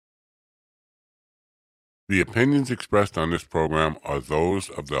The opinions expressed on this program are those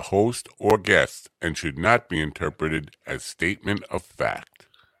of the host or guest and should not be interpreted as statement of fact.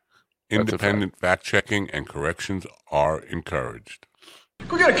 Independent fact-checking and corrections are encouraged.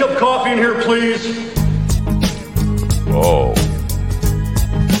 Can we get a cup of coffee in here, please? Whoa.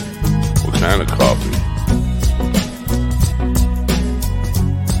 What kind of coffee?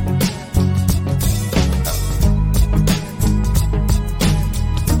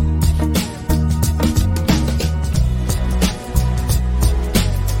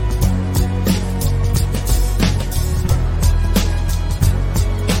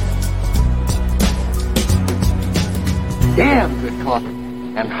 Damn good coffee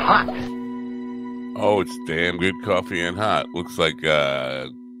and hot. Oh, it's damn good coffee and hot. Looks like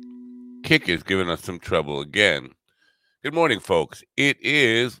Kick is giving us some trouble again. Good morning, folks. It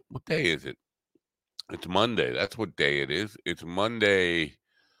is, what day is it? It's Monday. That's what day it is. It's Monday.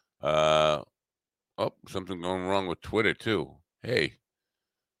 Oh, something going wrong with Twitter too. Hey,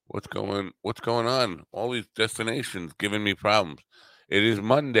 what's going on? All these destinations giving me problems. It is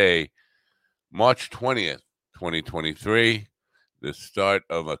Monday, March 20th, 2023. The start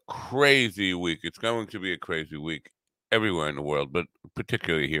of a crazy week. It's going to be a crazy week everywhere in the world, but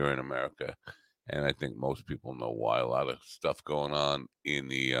particularly here in America. And I think most people know why. A lot of stuff going on in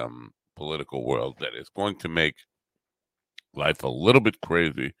the political world that is going to make life a little bit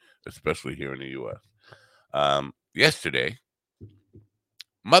crazy, especially here in the U.S. Yesterday,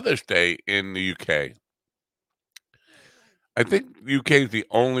 Mother's Day in the UK. I think the UK is the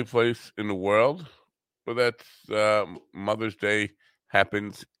only place in the world where that's Mother's Day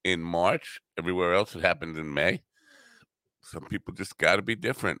happens in March. Everywhere else it happens in May. Some people just got to be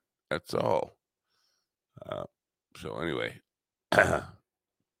different. That's all. So anyway,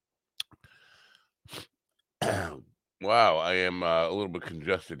 wow, I am a little bit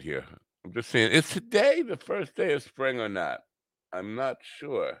congested here. I'm just saying, is today the first day of spring or not? I'm not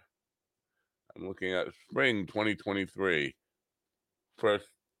sure. I'm looking at spring 2023. First.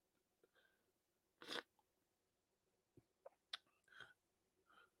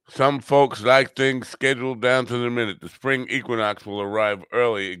 Some folks like things scheduled down to the minute. The spring equinox will arrive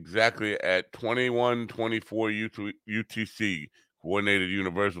early, exactly at 21:24 UTC, Coordinated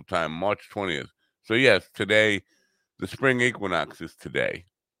Universal Time, March 20th. So yes, today, the spring equinox is today.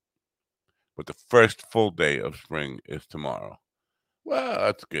 But the first full day of spring is tomorrow. Well,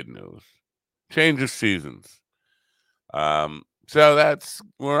 that's good news. Change of seasons. So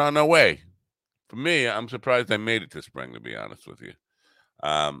we're on our way. For me, I'm surprised I made it to spring, to be honest with you.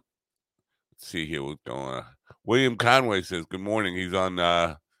 Let's see here what's going on. William Conway says, good morning. He's on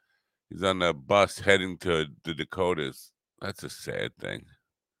the bus heading to the Dakotas. That's a sad thing.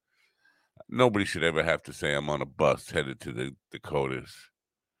 Nobody should ever have to say I'm on a bus headed to the Dakotas.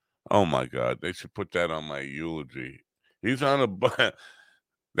 Oh my God, they should put that on my eulogy. He's on a bus.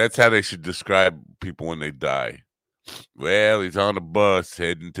 That's how they should describe people when they die. Well, he's on a bus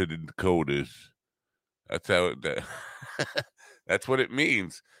heading to the Dakotas. That's how that's what it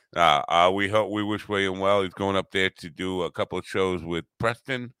means. We wish William well. He's going up there to do a couple of shows with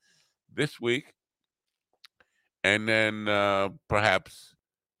Preston this week, and then perhaps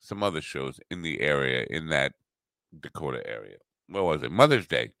some other shows in the area, in that Dakota area. What was it? Mother's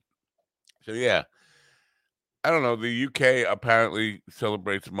Day. So yeah, I don't know. The UK apparently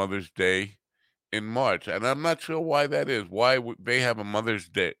celebrates Mother's Day in March, and I'm not sure why that is. Why would they have a Mother's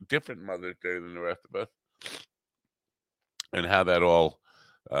Day, different Mother's Day than the rest of us, and how that all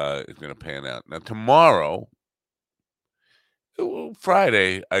is going to pan out. Now, tomorrow,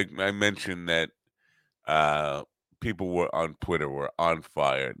 Friday, I mentioned that people on Twitter were on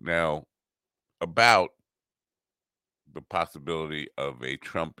fire now about the possibility of a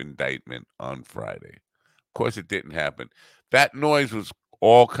Trump indictment on Friday. Of course, it didn't happen. That noise was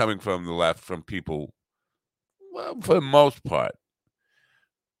all coming from the left, from people, well, for the most part,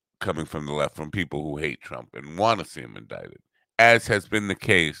 coming from the left, from people who hate Trump and want to see him indicted, as has been the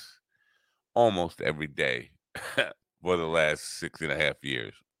case almost every day for the last 6.5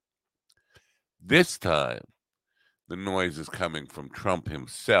 years. This time, the noise is coming from Trump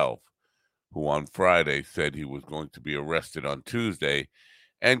himself, who on Friday said he was going to be arrested on Tuesday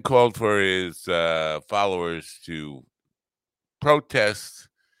and called for his followers to protest,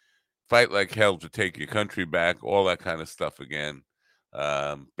 fight like hell to take your country back, all that kind of stuff again.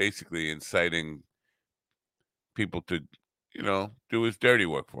 Basically inciting people to, do his dirty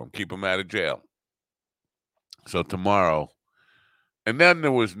work for him, keep him out of jail. So tomorrow, and then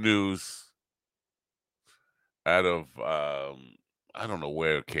there was news out of I don't know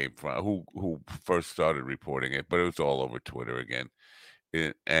where it came from, who first started reporting it, but it was all over Twitter again.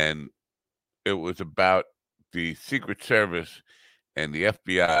 And it was about the Secret Service and the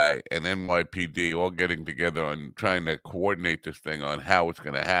FBI and NYPD all getting together on trying to coordinate this thing on how it's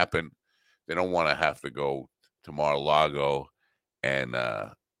going to happen. They don't want to have to go to Mar-a-Lago and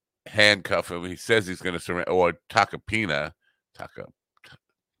handcuff him. He says he's going to surrender, or Takapina,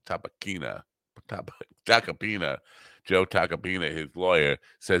 Tapakina, Takapina, Joe Takapina, his lawyer,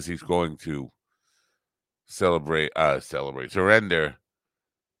 says he's going to surrender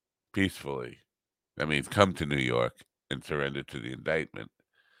peacefully. That means come to New York and surrender to the indictment.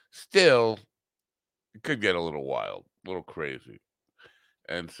 Still, it could get a little wild, a little crazy.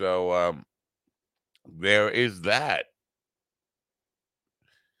 And so there is that.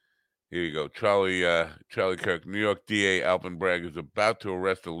 Here you go. Charlie Kirk, New York DA Alvin Bragg is about to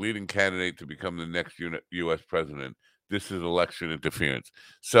arrest a leading candidate to become the next U.S. president. This is election interference.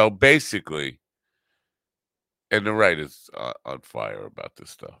 So basically, and the right is on fire about this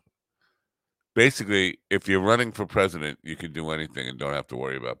stuff. Basically, if you're running for president, you can do anything and don't have to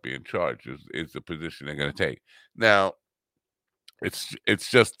worry about being charged. Is the position they're going to take. Now, it's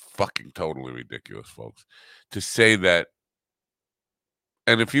just fucking totally ridiculous, folks, to say that.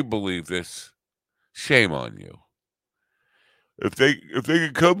 And if you believe this, shame on you. If they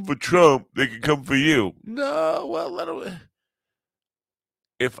can come for Trump, they can come for you. No, well, let them.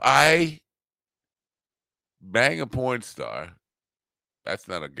 If I bang a porn star, that's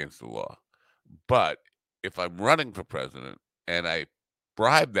not against the law. But if I'm running for president and I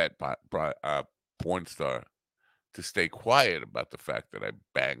bribe that porn star to stay quiet about the fact that I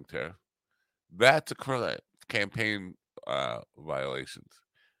banged her, that's a crime. Campaign violations.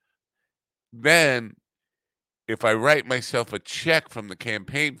 Then, if I write myself a check from the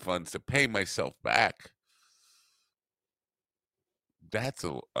campaign funds to pay myself back, that's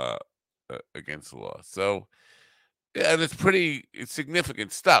against the law. So, yeah, and it's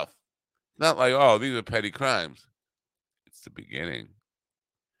significant stuff. Not like, oh, these are petty crimes. It's the beginning.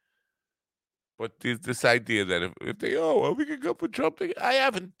 But this idea that if they, we can go for Trump, I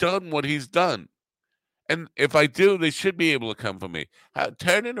haven't done what he's done. And if I do, they should be able to come for me.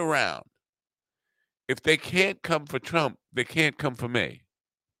 Turn it around. If they can't come for Trump, they can't come for me.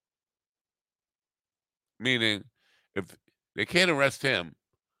 Meaning, if they can't arrest him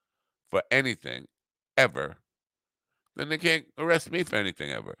for anything ever, then they can't arrest me for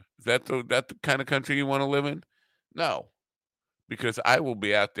anything ever. Is that the kind of country you want to live in? No. Because I will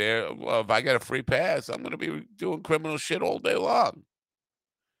be out there. Well, if I got a free pass, I'm going to be doing criminal shit all day long.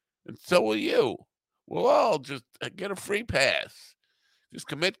 And so will you. We'll all just get a free pass. Just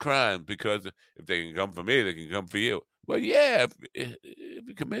commit crime, because if they can come for me, they can come for you. Well, yeah, if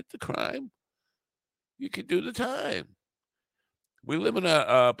you commit the crime, you can do the time. We live in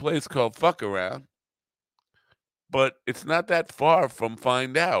a place called Fuck Around, but it's not that far from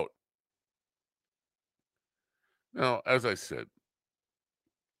Find Out. Now, as I said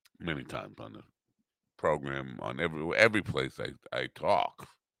many times on the program, on every place I talk,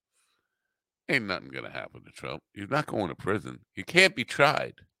 ain't nothing going to happen to Trump. He's not going to prison. He can't be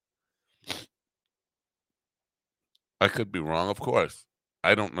tried. I could be wrong, of course.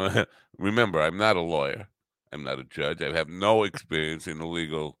 I don't know. Remember, I'm not a lawyer. I'm not a judge. I have no experience in the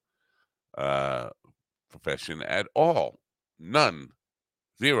legal profession at all. None.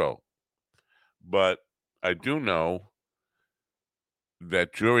 Zero. But I do know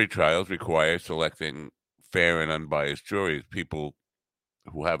that jury trials require selecting fair and unbiased juries, people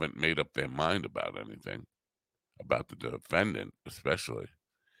who haven't made up their mind about anything, about the defendant especially.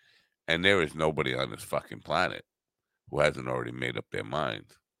 And there is nobody on this fucking planet who hasn't already made up their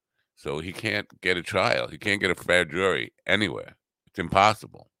minds. So he can't get a trial. He can't get a fair jury anywhere. It's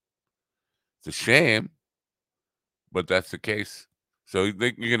impossible. It's a shame, but that's the case. So you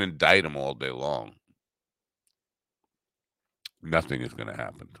can indict him all day long. Nothing is going to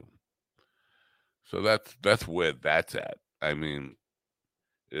happen to him. So that's where that's at. I mean,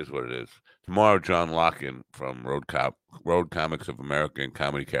 it is what it is. Tomorrow, John Locken from Road Comics of America and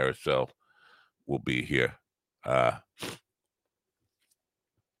Comedy Carousel will be here.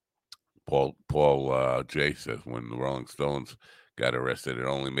 Paul J says when the Rolling Stones got arrested, it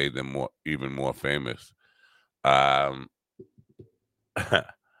only made them even more famous. I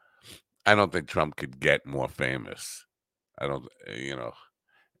don't think Trump could get more famous. I don't,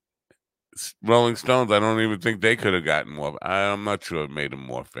 Rolling Stones, I don't even think they could have gotten more. I'm not sure it made them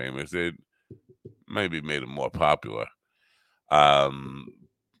more famous. It maybe made them more popular. Trump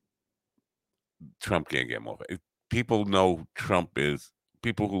can't get more famous. People know Trump is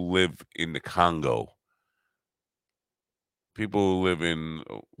people who live in the Congo. People who live in,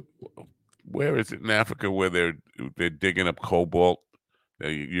 where is it in Africa where they're digging up cobalt?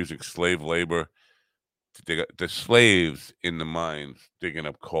 They're using slave labor. to dig up the slaves in the mines digging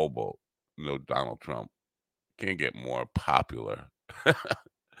up cobalt. No, Donald Trump can't get more popular.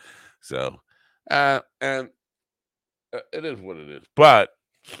 So, and it is what it is. But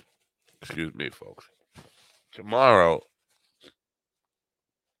excuse me, folks. Tomorrow,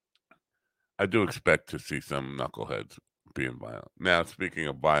 I do expect to see some knuckleheads being violent. Now, speaking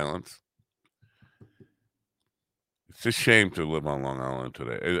of violence, it's a shame to live on Long Island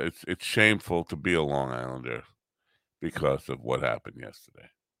today. It's shameful to be a Long Islander because of what happened yesterday.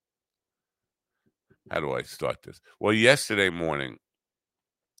 How do I start this? Well, yesterday morning,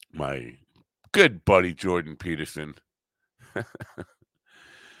 my good buddy Jordan Peterson,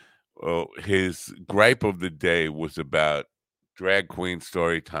 well, his gripe of the day was about drag queen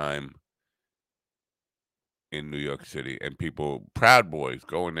story time in New York City and people, Proud Boys,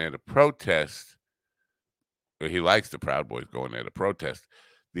 going there to protest. He likes the Proud Boys going there to protest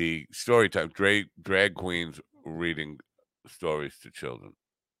the story time, drag queens reading stories to children.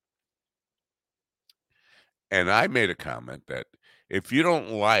 And I made a comment that if you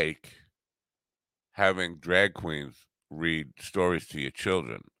don't like having drag queens read stories to your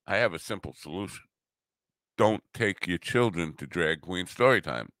children, I have a simple solution. Don't take your children to drag queen story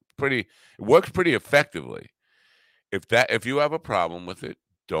time. It works pretty effectively. If you have a problem with it,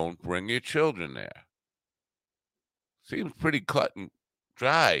 don't bring your children there. Seems pretty cut and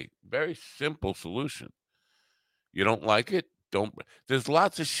dry. Very simple solution. You don't like it? Don't. There's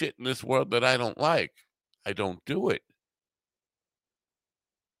lots of shit in this world that I don't like. I don't do it.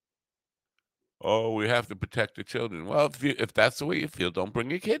 Oh, we have to protect the children. Well, if that's the way you feel, don't bring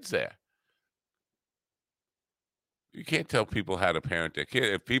your kids there. You can't tell people how to parent their kid.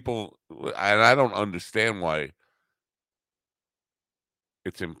 If people, and I don't understand why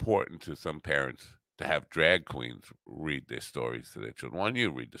it's important to some parents to have drag queens read their stories to their children. Why don't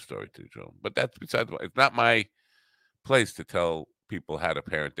you read the story to your children? But that's besides the point. It's not my place to tell people how to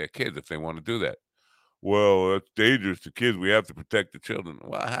parent their kids if they want to do that. Well, it's dangerous to kids. We have to protect the children.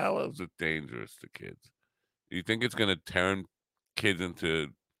 Well, how is it dangerous to kids? You think it's going to turn kids into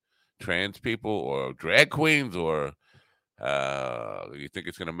trans people or drag queens, or you think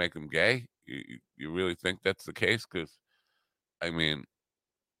it's going to make them gay? You really think that's the case? Because, I mean,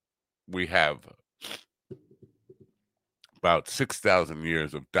 we have about 6,000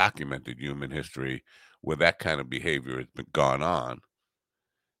 years of documented human history where that kind of behavior has been gone on.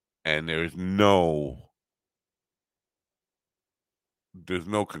 And there's no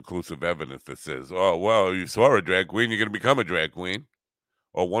conclusive evidence that says, oh, well, you saw a drag queen, you're going to become a drag queen.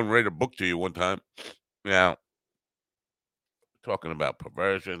 Or one read a book to you one time. Now, talking about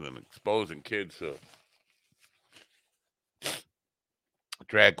perversion and exposing kids to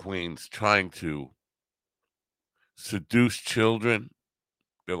drag queens trying to seduce children.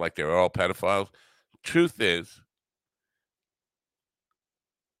 They're all pedophiles. Truth is,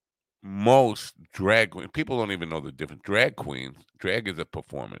 most drag queens, people don't even know the difference. Drag is a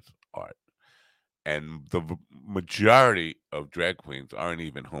performance art. And the majority of drag queens aren't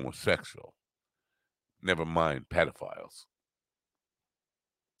even homosexual. Never mind pedophiles.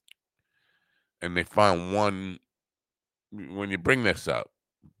 And they found one, when you bring this up,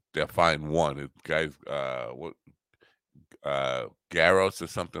 they'll find one. It guys, Garros or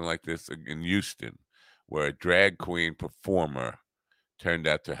something like this in Houston, where a drag queen performer turned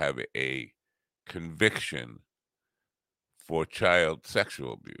out to have a conviction for child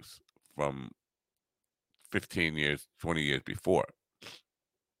sexual abuse from 15 years, 20 years before.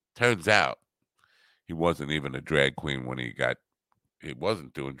 Turns out he wasn't even a drag queen when he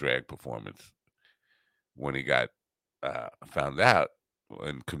wasn't doing drag performance when he got found out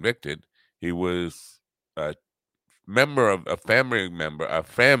and convicted. He was a friend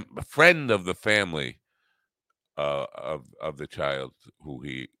of the family of the child who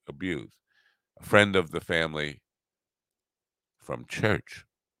he abused, a friend of the family from church.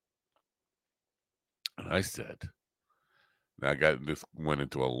 And I said, this went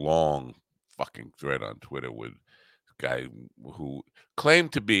into a long fucking thread on Twitter with a guy who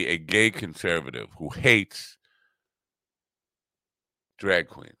claimed to be a gay conservative who hates drag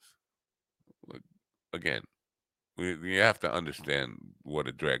queens. Again, you have to understand what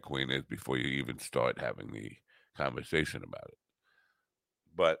a drag queen is before you even start having the conversation about it.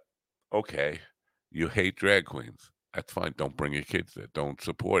 But, okay, you hate drag queens. That's fine. Don't bring your kids there. Don't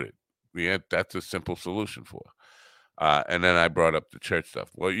support it. Yeah, that's a simple solution for. And then I brought up the church stuff.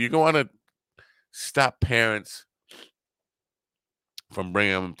 Well, you want to stop parents from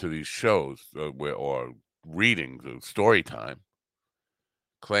bringing them to these shows or readings or story time,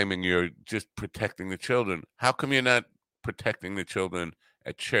 claiming you're just protecting the children. How come you're not protecting the children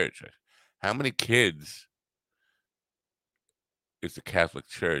at church? How many kids is the Catholic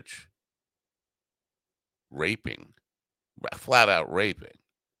Church raping, flat out raping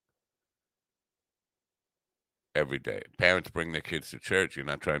every day? Parents bring their kids to church. You're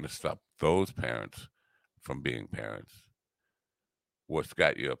not trying to stop those parents from being parents. What's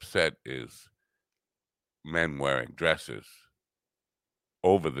got you upset is men wearing dresses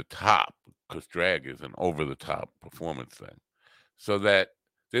over the top, because drag is an over the top performance thing. So that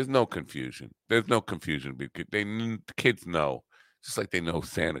there's no confusion. There's no confusion because the kids know, just like they know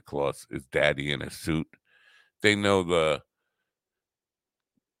Santa Claus is daddy in a suit. They know the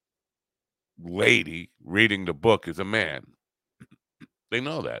lady reading the book is a man. They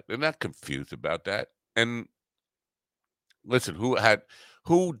know that. They're not confused about that. And listen,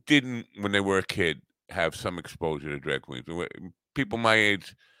 who didn't when they were a kid have some exposure to drag queens? People my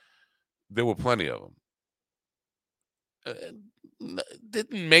age, there were plenty of them.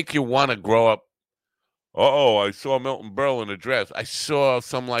 Didn't make you want to grow up. Oh, I saw Milton Berle in a dress. I saw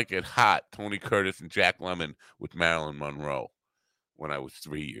Some Like It Hot, Tony Curtis and Jack Lemmon with Marilyn Monroe when I was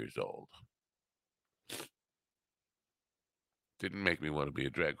 3 years old. Didn't make me want to be a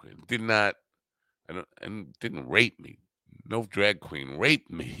drag queen. Did not, and didn't rape me. No drag queen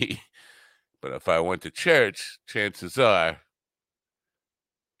raped me. But if I went to church, chances are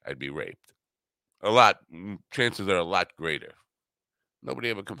I'd be raped. Chances are a lot greater.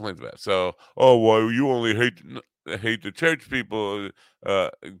 Nobody ever complains about it. So, well, you only hate the church people. Yeah,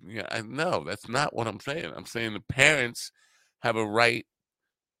 no, that's not what I'm saying. I'm saying the parents have a right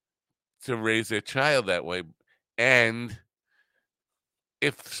to raise their child that way. And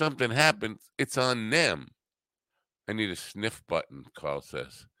if something happens, it's on them. I need a sniff button, Carl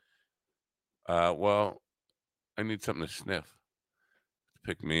says. Well, I need something to sniff to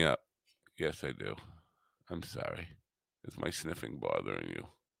pick me up. Yes, I do. I'm sorry. Is my sniffing bothering you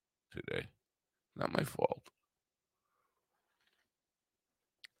today? Not my fault.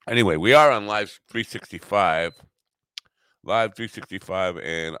 Anyway, we are on Live 365. Live 365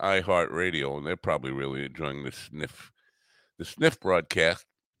 and iHeartRadio, and they're probably really enjoying the sniff broadcast.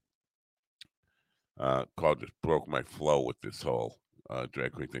 Carl just broke my flow with this whole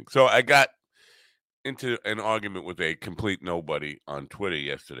drag queen thing. So I got into an argument with a complete nobody on Twitter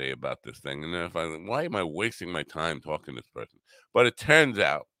yesterday about this thing. And then why am I wasting my time talking to this person? But it turns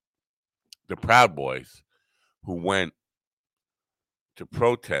out the Proud Boys who went to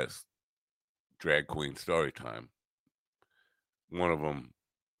protest drag queen story time, one of them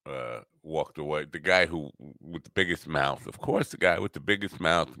walked away. The guy with the biggest mouth, of course, the guy with the biggest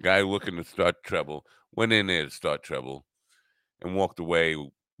mouth, the guy looking to start trouble, went in there to start trouble and walked away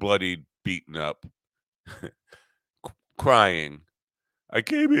bloodied, beaten up, crying. I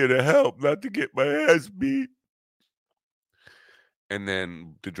came here to help, not to get my ass beat. And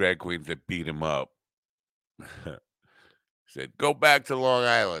then the drag queens that beat him up said, go back to Long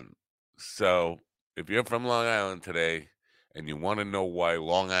Island. So if you're from Long Island today and you want to know why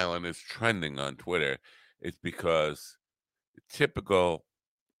Long Island is trending on Twitter, it's because the typical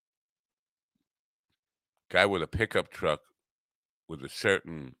guy with a pickup truck with a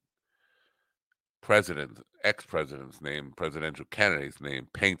certain ex-president's name, presidential candidate's name,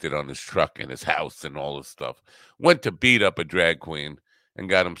 painted on his truck and his house and all this stuff, went to beat up a drag queen and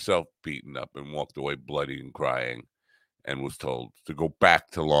got himself beaten up and walked away bloody and crying and was told to go back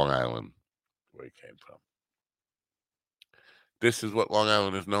to Long Island, where he came from. This is what Long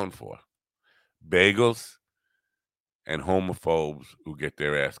Island is known for. Bagels and homophobes who get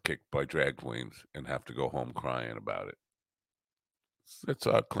their ass kicked by drag queens and have to go home crying about it. That's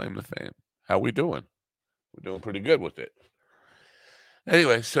our claim to fame. How we doing? We're doing pretty good with it.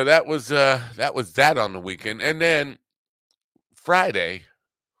 Anyway, so that was that on the weekend. And then Friday,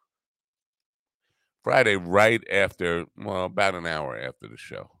 right after, well, about an hour after the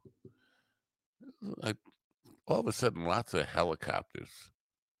show, all of a sudden, lots of helicopters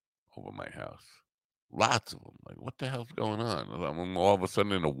over my house. Lots of them. Like, what the hell's going on? I'm all of a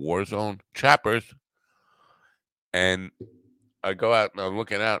sudden in a war zone. Choppers. And I go out and I'm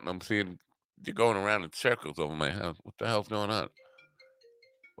looking out and I'm seeing you're going around in circles over my house. What the hell's going on?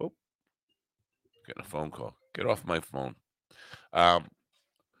 Oh, getting a phone call. Get off my phone. And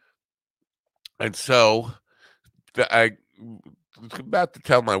so I was about to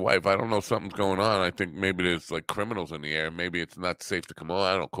tell my wife, I don't know, something's going on. I think maybe there's like criminals in the air. Maybe it's not safe to come on.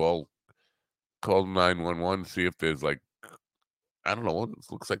 I don't call 911, see if there's like, I don't know.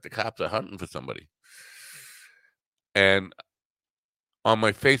 It looks like the cops are hunting for somebody. And on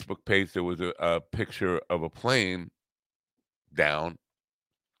my Facebook page, there was a picture of a plane down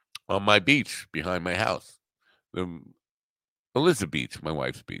on my beach behind my house, the Elizabeth Beach, my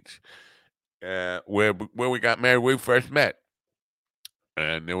wife's beach. where we got married, we first met,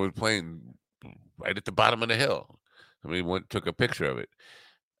 and there was a plane right at the bottom of the hill. We took a picture of it.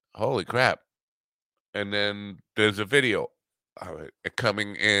 Holy crap! And then there's a video of it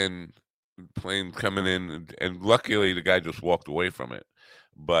coming in, plane coming in, and luckily the guy just walked away from it.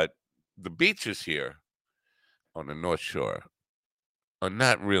 But the beaches here on the North Shore are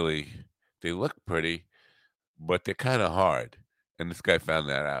not really. They look pretty, but they're kind of hard. And this guy found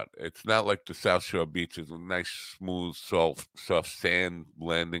that out. It's not like the South Shore beaches with nice, smooth, soft sand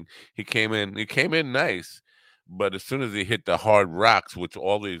landing. He came in nice, but as soon as he hit the hard rocks, which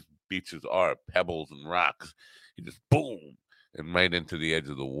all these beaches are, pebbles and rocks, he just boom and right into the edge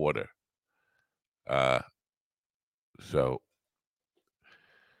of the water. So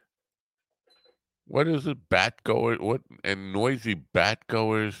what is it? Bat goers, what and noisy bat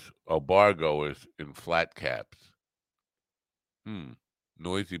goers or bar goers in flat caps?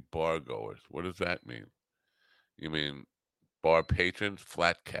 Noisy bar goers. What does that mean? You mean bar patrons,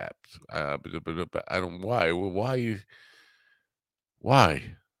 flat caps? I don't. Why? Well, why you?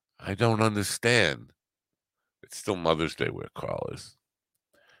 Why? I don't understand. It's still Mother's Day where Carl is.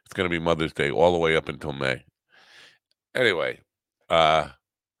 It's going to be Mother's Day all the way up until May. Anyway,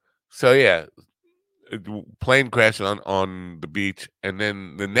 so yeah, plane crash on the beach, and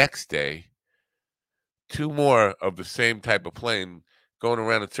then the next day, two more of the same type of plane going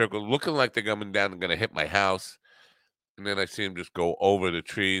around in circles, looking like they're coming down and going to hit my house. And then I see them just go over the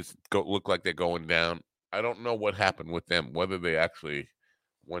trees, look like they're going down. I don't know what happened with them, whether they actually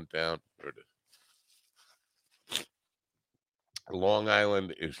went down or Long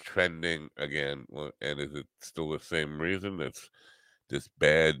Island is trending again. And is it still the same reason? That's this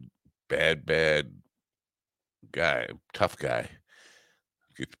bad guy, tough guy,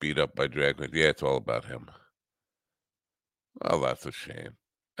 gets beat up by drag queens. Yeah, it's all about him. Well, that's a shame.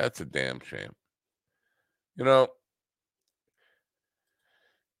 That's a damn shame. You know,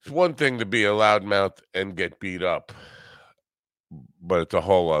 it's one thing to be a loudmouth and get beat up, but it's a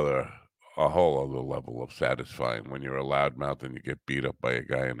whole other level of satisfying when you're a loudmouth and you get beat up by a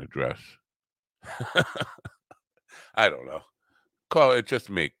guy in a dress. I don't know. Call it just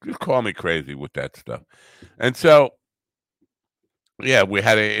me. Just call me crazy with that stuff. And so, yeah, we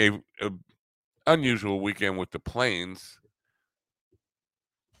had a unusual weekend with the planes.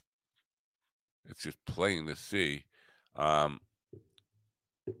 It's just plain to see.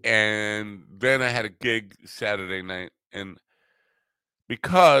 And then I had a gig Saturday night, and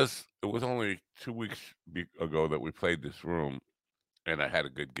because it was only 2 weeks ago that we played this room, and I had a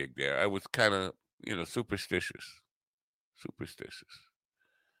good gig there, I was kind of, superstitious.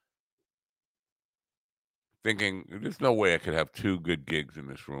 Thinking, there's no way I could have two good gigs in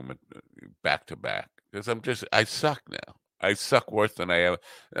this room back to back. Because I suck now. I suck worse than I ever.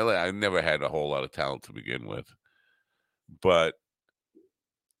 I never had a whole lot of talent to begin with. But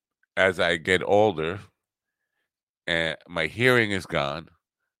as I get older, and my hearing is gone,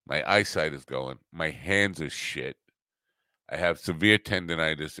 my eyesight is going, my hands are shit. I have severe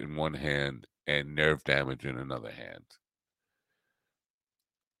tendonitis in one hand and nerve damage in another hand.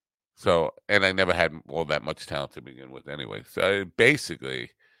 So, and I never had all that much talent to begin with anyway. So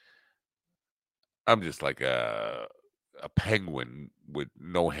basically, I'm just like a penguin with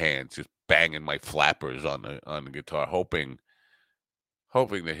no hands, just banging my flappers on the guitar, hoping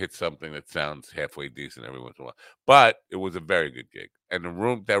to hit something that sounds halfway decent every once in a while. But it was a very good gig, and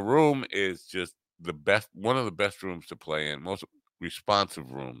that room is just the best, one of the best rooms to play in, most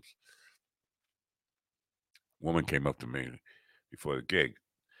responsive rooms. Woman came up to me before the gig.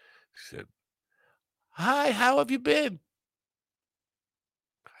 She said, "Hi, how have you been?"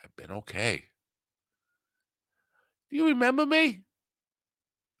 "I've been okay." "Do you remember me?"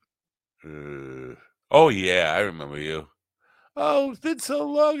 "Oh yeah, I remember you." "Oh, it's been so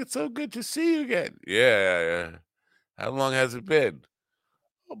long. It's so good to see you again." Yeah. How long has it been?"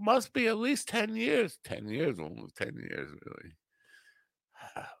 "Oh, must be at least 10 years." 10 years, almost 10 years, really.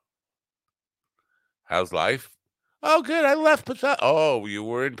 How's life? "Oh, good. I left pathology." "Oh, you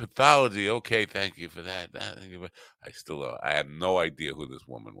were in pathology. Okay, thank you for that." I had no idea who this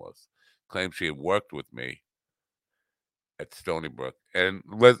woman was. Claimed she had worked with me at Stony Brook. And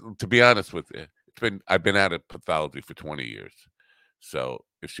to be honest with you, I've been out of pathology for 20 years. So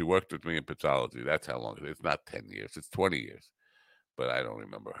if she worked with me in pathology, that's how long it is. It's not 10 years, it's 20 years. But I don't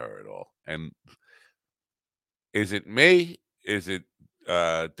remember her at all. And is it me? Is it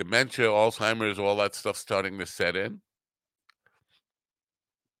dementia, Alzheimer's, all that stuff starting to set in?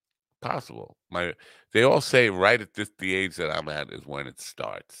 Possible. They all say right at the age that I'm at is when it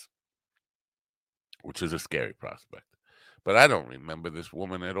starts, which is a scary prospect. But I don't remember this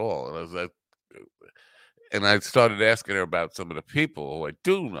woman at all. And I was like, And I started asking her about some of the people who I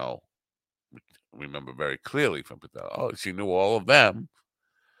do know, remember very clearly from Patel. Oh, she knew all of them.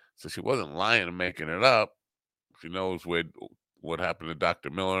 So she wasn't lying and making it up. She knows what happened to Dr.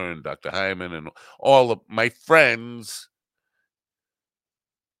 Miller and Dr. Hyman and all of my friends.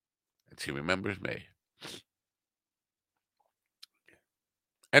 And she remembers me.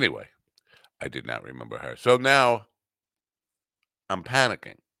 Anyway, I did not remember her. So now I'm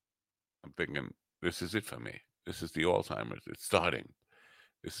panicking. I'm thinking, this is it for me. This is the Alzheimer's. It's starting.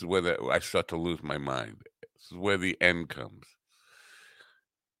 This is where I start to lose my mind. This is where the end comes.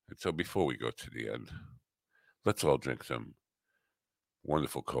 And so before we go to the end, let's all drink some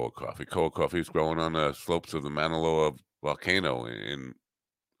wonderful Koa coffee. Koa coffee is growing on the slopes of the Mauna Loa volcano in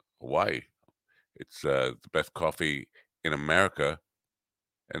Hawaii. It's the best coffee in America,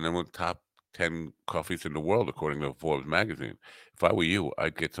 and then with top 10 coffees in the world, according to Forbes magazine. If I were you,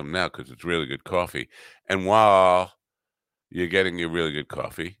 I'd get some now because it's really good coffee. And while you're getting your really good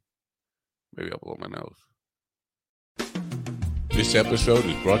coffee, maybe I'll blow my nose. This episode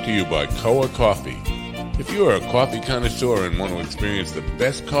is brought to you by Koa Coffee. If you are a coffee connoisseur and want to experience the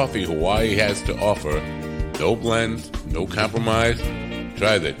best coffee Hawaii has to offer, no blends, no compromise,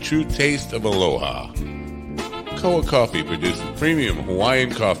 try the true taste of aloha. Koa Coffee produces premium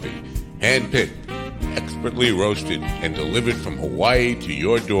Hawaiian coffee, hand-picked, expertly roasted, and delivered from Hawaii to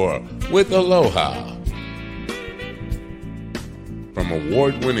your door with aloha. From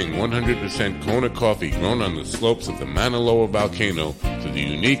award-winning 100% Kona coffee grown on the slopes of the Mauna Loa volcano to the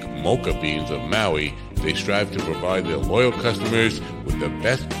unique mocha beans of Maui, they strive to provide their loyal customers with the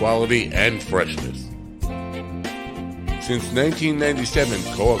best quality and freshness. Since 1997,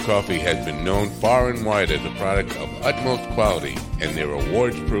 Koa Coffee has been known far and wide as a product of utmost quality, and their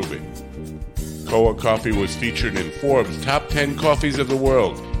awards prove it. Koa Coffee was featured in Forbes' Top 10 Coffees of the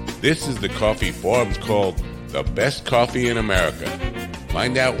World. This is the coffee Forbes called the best coffee in America.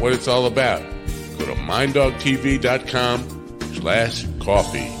 Find out what it's all about. Go to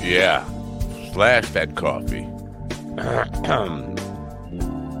minddogtv.com/coffee. Yeah, slash that coffee.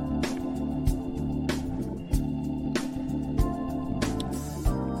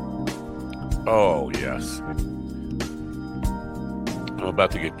 Oh, yes. I'm about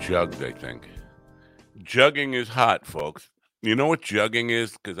to get jugged, I think. Jugging is hot, folks. You know what jugging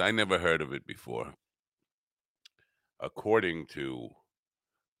is? Because I never heard of it before. According to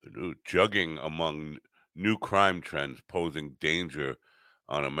the new jugging among new crime trends posing danger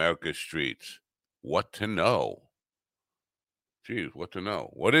on America's streets. What to know? Geez, what to know?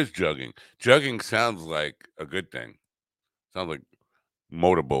 What is jugging? Jugging sounds like a good thing. Sounds like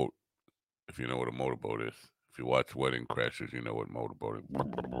motorboat, if you know what a motorboat is. If you watch Wedding Crashers, you know what motorboat is.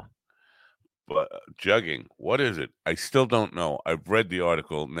 But jugging, what is it? I still don't know. I've read the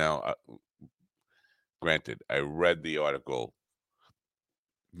article now. Granted, I read the article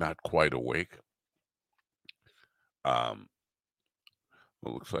not quite awake. It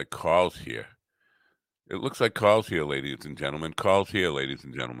looks like Carl's here. Ladies and gentlemen. Carl's here, ladies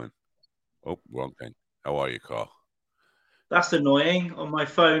and gentlemen. Oh, wrong thing. How are you, Carl? That's annoying. On my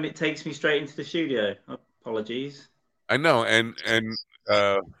phone, it takes me straight into the studio. Apologies. I know, and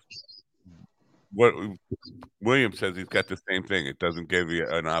what William says, he's got the same thing. It doesn't give you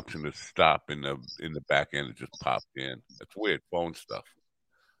an option to stop in the back end. It just pops in. That's weird. Phone stuff.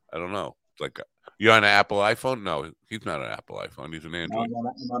 I don't know. It's like you're on an Apple iPhone. No, he's not an Apple iPhone. He's an Android.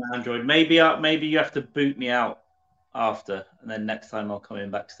 I'm on Android. Maybe you have to boot me out after, and then next time I'll come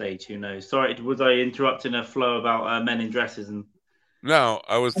in backstage. Who knows? Sorry, was I interrupting a flow about men in dresses and? No,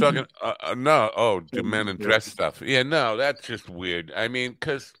 I was talking. No, the men in dress stuff. Yeah, no, that's just weird. I mean,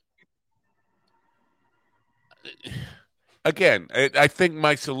 because. Again, I think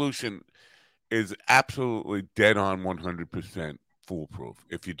my solution is absolutely dead on 100% foolproof.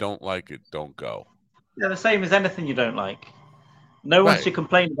 If you don't like it, don't go. Yeah, the same as anything you don't like. No one should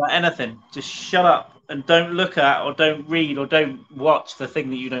complain about anything. Just shut up and don't look at or don't read or don't watch the thing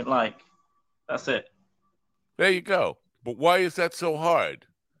that you don't like. That's it. There you go. But why is that so hard?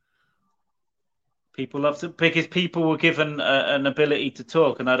 People love to, because people were given an ability to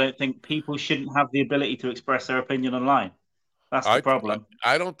talk, and I don't think people shouldn't have the ability to express their opinion online. That's the problem.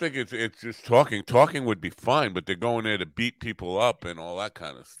 I don't think it's just talking. Talking would be fine, but they're going there to beat people up and all that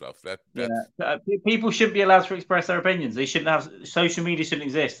kind of stuff. People shouldn't be allowed to express their opinions. They shouldn't have social media shouldn't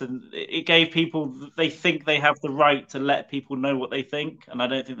exist, and it gave people they think they have the right to let people know what they think, and I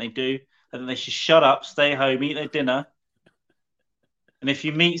don't think they do. I think they should shut up, stay home, eat their dinner. And if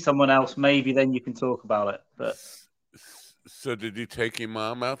you meet someone else, maybe then you can talk about it. But so, did you take your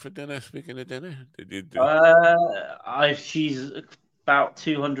mom out for dinner? Speaking of dinner, did you? about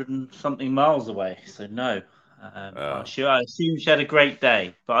 200 and something miles away. So no. Oh. I assume she had a great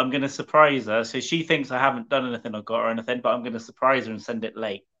day, but I'm going to surprise her. So she thinks I haven't done anything or got her anything, but I'm going to surprise her and send it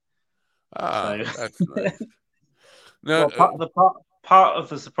late. So, That's nice. No, well, part of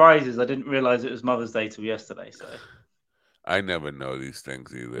the surprise is I didn't realize it was Mother's Day till yesterday. So I never know these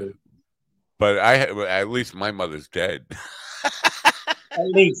things either. But at least my mother's dead. at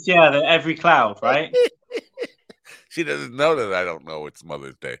least, yeah, every cloud, right? She doesn't know that I don't know it's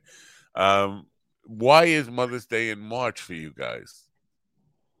Mother's Day. Why is Mother's Day in March for you guys?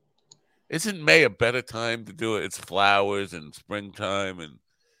 Isn't May a better time to do it? It's flowers and springtime and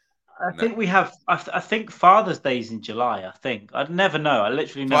I think we have. I think Father's Day's in July. I think I'd never know. I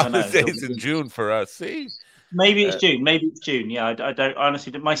literally never know. Father's Day's in June for us. See, maybe it's June. Maybe it's June. Yeah, I don't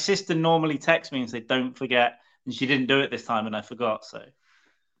honestly. My sister normally texts me and say, "Don't forget," and she didn't do it this time, and I forgot. So,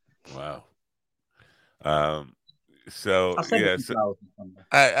 wow. So I'll send yeah, it so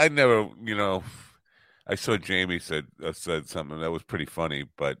I never, I saw Jamie said something that was pretty funny,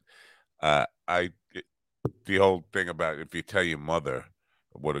 but the whole thing about if you tell your mother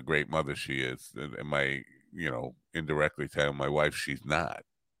what a great mother she is, am I, indirectly telling my wife she's not?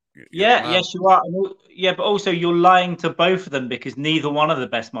 Yeah, Mom, yes, you are. Yeah, but also you're lying to both of them because neither one are the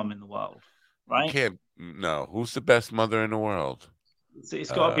best mom in the world, you right? can't. No, who's the best mother in the world?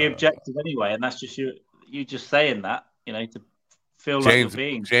 It's got to be Uh, objective anyway, and that's just you just saying that, to feel like you're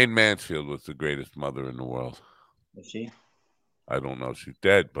being. Jane Mansfield was the greatest mother in the world. Is she? I don't know if she's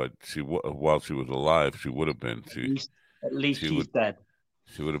dead, but while she was alive, she would have been. At least She she's would dead.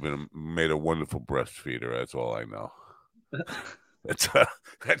 she would have been made a wonderful breastfeeder. That's all I know. That's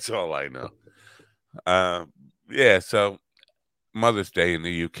that's all I know. Yeah. So Mother's Day in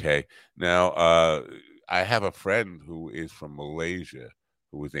the UK. Now, I have a friend who is from Malaysia,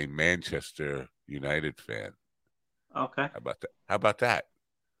 who is a Manchester United fan. Okay. How about that? How about that?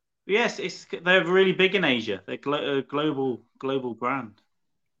 Yes, they're really big in Asia. They're global brand.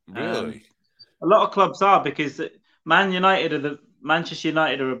 Really? A lot of clubs are because Manchester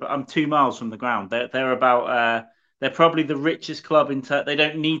United are. I'm 2 miles from the ground. They're about. They're probably the richest club in. They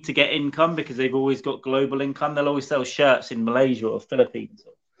don't need to get income because they've always got global income. They'll always sell shirts in Malaysia or Philippines.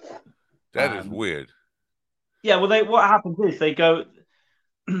 That is weird. Yeah, well, what happens is they go.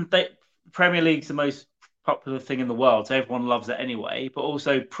 Premier League's the most popular thing in the world, so everyone loves it anyway. But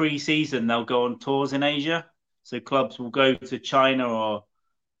also pre-season, they'll go on tours in Asia. So clubs will go to China or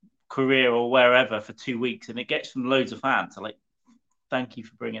Korea or wherever for 2 weeks, and it gets them loads of fans. So like, thank you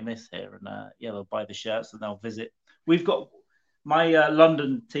for bringing this here, and they'll buy the shirts and they'll visit. We've got my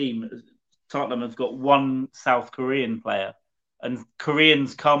London team, Tottenham, have got one South Korean player, and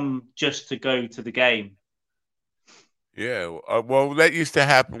Koreans come just to go to the game. Yeah, well, that used to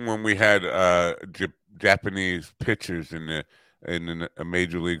happen when we had Japanese pitchers in the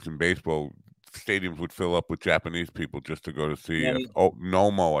major leagues in baseball. Stadiums would fill up with Japanese people just to go to see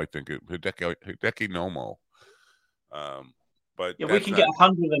Nomo. I think Hideki Nomo. But yeah, we can get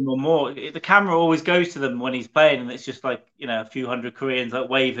 100 of them or more. The camera always goes to them when he's playing, and it's just like a few hundred Koreans like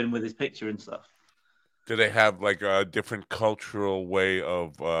waving with his picture and stuff. Do they have like a different cultural way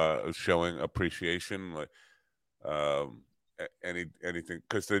of showing appreciation? Like anything?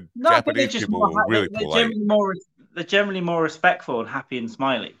 Because the Japanese people were really polite. They're generally more respectful and happy and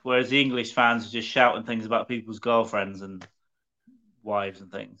smiley, whereas the English fans are just shouting things about people's girlfriends and wives and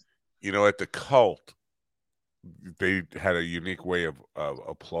things. At the Cult, they had a unique way of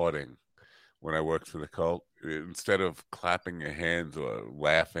applauding when I worked for the Cult. Instead of clapping your hands or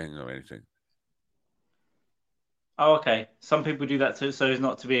laughing or anything. Oh, okay. Some people do that so as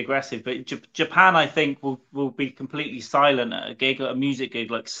not to be aggressive. But Japan, I think, will be completely silent at a gig, a music gig,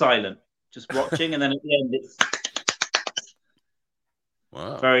 like silent, just watching, and then at the end it's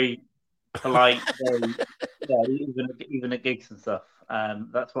very polite. Even at gigs and stuff.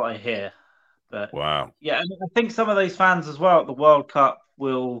 That's what I hear. But yeah, and I think some of those fans as well at the World Cup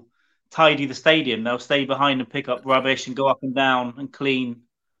will tidy the stadium. They'll stay behind and pick up rubbish and go up and down and clean.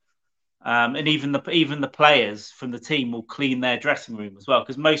 And even the players from the team will clean their dressing room as well,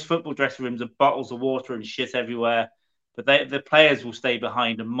 because most football dressing rooms are bottles of water and shit everywhere. But the players will stay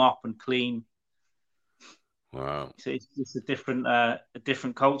behind and mop and clean. Wow! So it's just a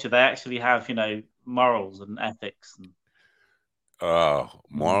different culture. They actually have morals and ethics.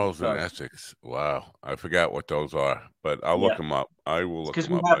 Morals and ethics. Wow, I forgot what those are, but I'll look them up. I will look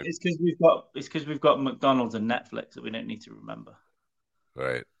them up. It's because we've got McDonald's and Netflix that we don't need to remember.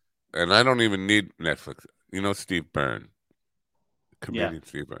 Right. And I don't even need Netflix. Steve Byrne, comedian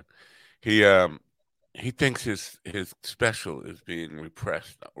Steve Byrne. He thinks his special is being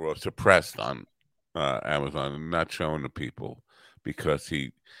repressed or suppressed on Amazon and not shown to people because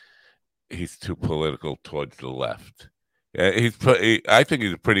he's too political towards the left. I think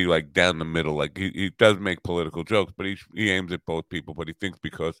he's pretty like down the middle. Like he does make political jokes, but he aims at both people. But he thinks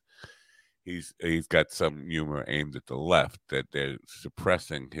because he's got some humor aimed at the left that they're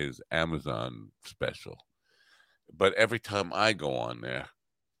suppressing his Amazon special. But every time I go on there,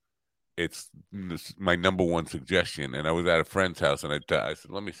 it's my number one suggestion. And I was at a friend's house, and I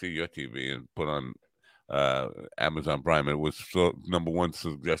said, "Let me see your TV," and put on Amazon Prime. And it was number one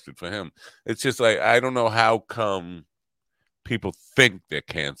suggested for him. It's just like I don't know how come people think they're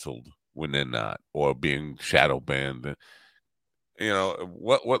canceled when they're not, or being shadow banned. You know,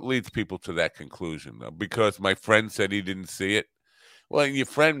 what leads people to that conclusion, though? Because my friend said he didn't see it. Well, your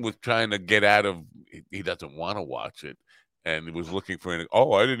friend was trying to get out of, he doesn't want to watch it, and he was looking for it.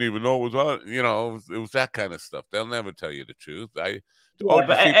 Oh, I didn't even know it was on. You know, it was that kind of stuff. They'll never tell you the truth.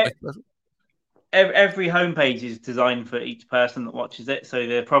 Every homepage is designed for each person that watches it. So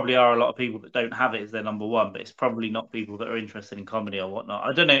there probably are a lot of people that don't have it as their number one, but it's probably not people that are interested in comedy or whatnot.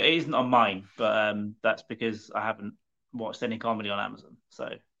 I don't know. It isn't on mine, but that's because I haven't watched any comedy on Amazon.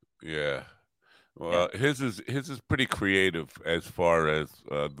 So yeah. Well, his is pretty creative as far as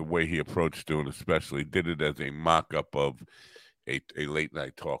the way he approached doing it. Especially did it as a mock-up of a late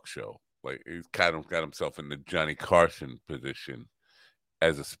night talk show. Like he's kind of got himself in the Johnny Carson position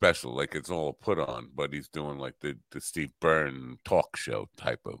as a special, like it's all put on, but he's doing like the Steve Byrne talk show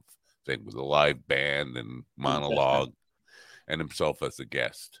type of thing with a live band and monologue and himself as a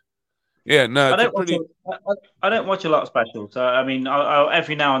guest. Yeah, no, I don't watch a lot of specials. So I mean, I'll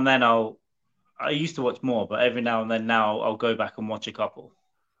every now and then I used to watch more, but every now and then now I'll go back and watch a couple.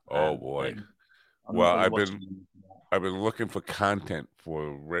 Oh boy! Well, I've been looking for content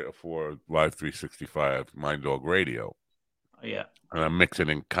for Live 365 Mind Dog Radio. Yeah, and I'm mixing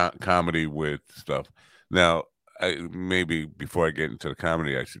in comedy with stuff. Now, maybe before I get into the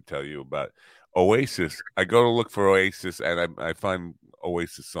comedy, I should tell you about Oasis. I go to look for Oasis, and I find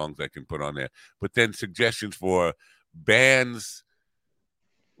Oasis songs I can put on there. But then suggestions for bands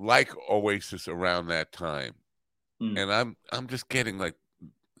like Oasis around that time, and I'm just getting like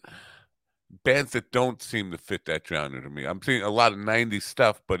bands that don't seem to fit that genre to me. I'm seeing a lot of '90s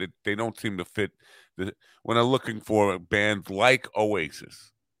stuff, but they don't seem to fit. When I'm looking for bands like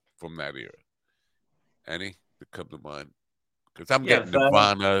Oasis from that era, any that come to mind? Because I'm getting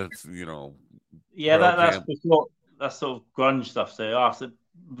Nirvana, you know. Yeah, that's sort of grunge stuff. So after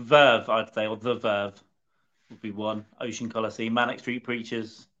Verve, I'd say, or the Verve would be one. Ocean Colour Scene, Manic Street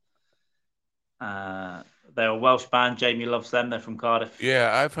Preachers. They're a Welsh band. Jamie loves them. They're from Cardiff.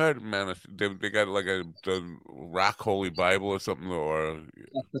 Yeah, I've heard Manic. They got like the Rock Holy Bible or something, or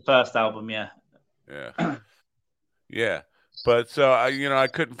that's the first album. Yeah. Yeah. Yeah. But so I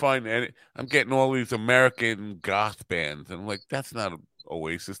couldn't find any. I'm getting all these American goth bands, and I'm like, that's not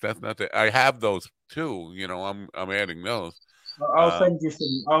Oasis. That's not the. I have those too. I'm adding those.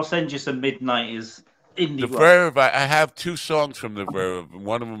 I'll send you some mid-90s indie. The Verve. I have two songs from the Verve.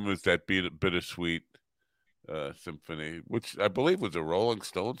 One of them is that Bittersweet Symphony, which I believe was a Rolling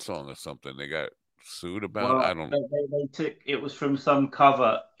Stone song or something. They got sued about. I don't know. They took it was from some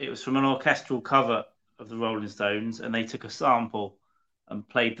cover. It was from an orchestral cover of the Rolling Stones, and they took a sample and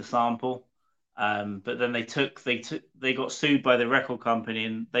played the sample. But then they got sued by the record company,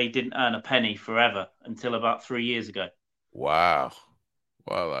 and they didn't earn a penny forever until about 3 years ago. Wow.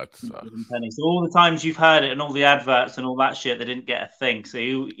 Well, that sucks. So all the times you've heard it and all the adverts and all that shit, they didn't get a thing. So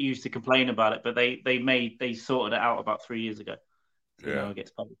you used to complain about it, but they sorted it out about 3 years ago. So yeah. Now it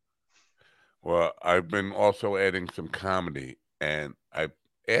gets paid. Well, I've been also adding some comedy, and I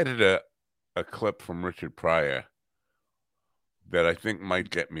added a clip from Richard Pryor that I think might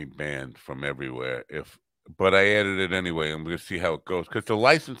get me banned from everywhere. But I added it anyway. I'm going to see how it goes because the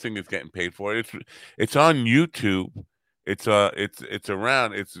licensing is getting paid for. It's on YouTube. It's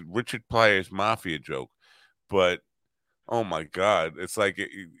around. It's Richard Pryor's mafia joke, but oh my God, it's like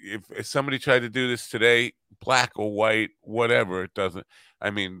if somebody tried to do this today, black or white, whatever, it doesn't. I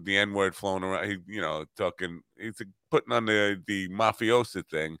mean, the N-word flowing around. He's putting on the mafiosa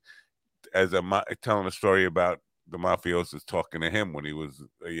thing as telling a story about the mafiosos talking to him when he was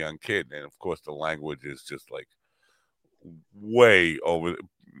a young kid, and of course the language is just like way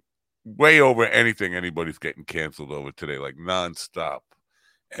over anything anybody's getting canceled over today, like nonstop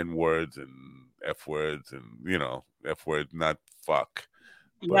N-words and F-words and F-words, not fuck.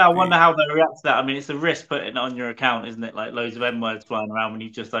 Yeah, I wonder how they react to that. I mean, it's a risk putting it on your account, isn't it? Like loads of N-words flying around when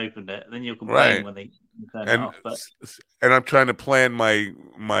you've just opened it. Then you'll complain when they turn it off. And I'm trying to plan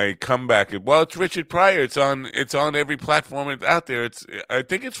my comeback. Well, it's Richard Pryor. It's on every platform out there. I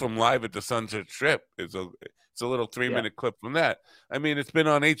think it's from Live at the Sunset Strip. It's a little 3-minute clip from that. I mean, it's been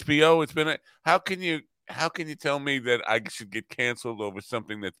on HBO. It's been how can you tell me that I should get canceled over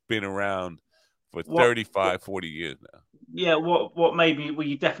something that's been around for 35, 40 years now? Yeah, what made me, well,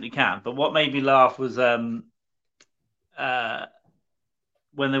 you definitely can, but what made me laugh was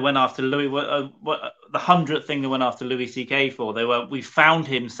when they went after Louis, the 100th thing they went after Louis C.K. for. We found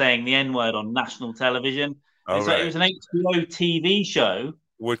him saying the N-word on national television. Oh, It was an HBO TV show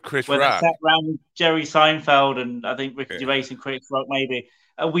with Chris where Rock. they sat around with Jerry Seinfeld and I think Ricky Gervais and Chris Rock maybe.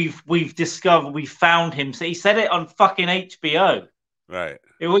 We found him. So he said it on fucking HBO. Right.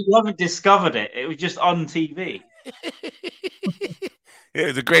 You haven't discovered it. It was just on TV. It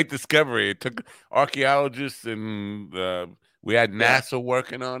was a great discovery. It took archaeologists and we had NASA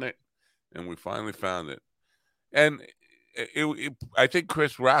working on it, and we finally found it. And I think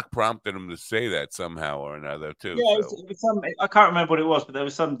Chris Rock prompted him to say that somehow or another too. Yeah, so. I can't remember what it was, but there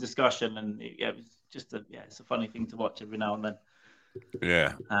was some discussion, and it was just it's a funny thing to watch every now and then.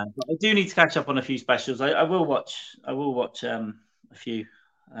 Yeah, but I do need to catch up on a few specials. I will watch a few.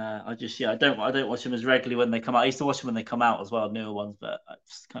 I don't watch them as regularly when they come out. I used to watch them when they come out as well, newer ones, but I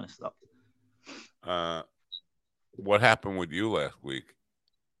just kind of stopped. What happened with you last week?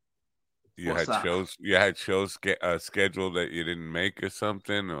 You had shows scheduled that you didn't make or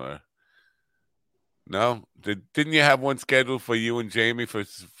something, or no? Didn't you have one scheduled for you and Jamie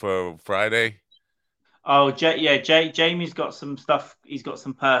for Friday? Oh, Jamie's got some stuff. He's got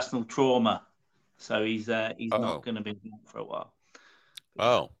some personal trauma, so he's not going to be back for a while.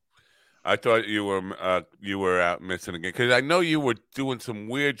 Oh, I thought you were out missing again, because I know you were doing some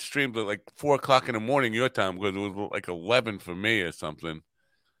weird streams at like 4:00 in the morning your time, because it was like 11 for me or something.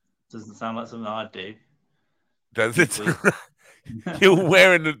 Doesn't sound like something I'd do. Does it? You're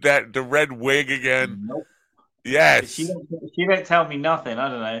wearing the red wig again? Nope. Yes. She don't tell me nothing. I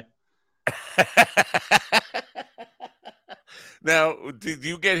don't know. Now, did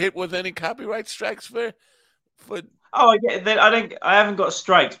you get hit with any copyright strikes for? Oh, I get it. I haven't got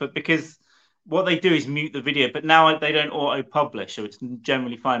strikes, but because what they do is mute the video. But now they don't auto-publish, so it's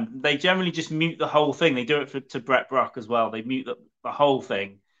generally fine. They generally just mute the whole thing. They do it to Brett Brock as well. They mute the whole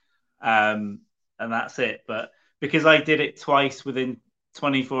thing, and that's it. But because I did it twice within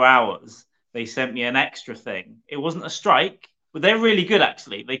 24 hours, they sent me an extra thing. It wasn't a strike, but they're really good,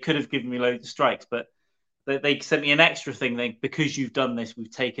 actually. They could have given me loads of strikes, but they sent me an extra thing. Because you've done this,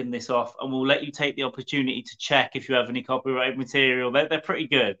 we've taken this off, and we'll let you take the opportunity to check if you have any copyrighted material. They're pretty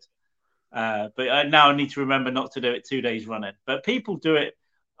good. But I now need to remember not to do it 2 days running. But people do it.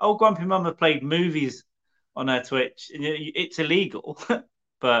 Oh, Grumpy Mama played movies on her Twitch. It's illegal,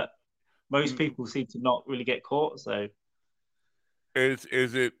 but most people seem to not really get caught. So, is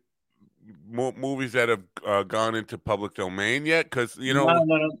it movies that have gone into public domain yet? Because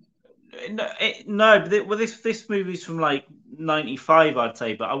No. This movie's from like 95, I'd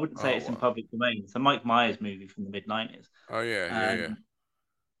say, but I wouldn't say it's in public domain. It's a Mike Myers movie from the mid-90s. Oh yeah.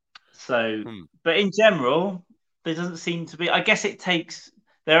 So, but in general, there doesn't seem to be. I guess it takes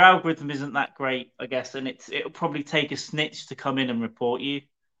their algorithm isn't that great, I guess, and it'll probably take a snitch to come in and report you,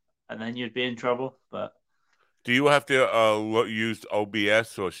 and then you'd be in trouble. But do you have to use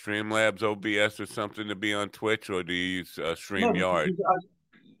OBS or Streamlabs OBS or something to be on Twitch, or do you use StreamYard?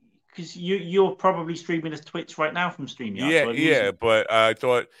 Because you're probably streaming as Twitch right now from StreamYard. Yeah, but I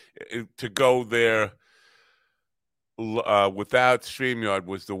thought to go there without StreamYard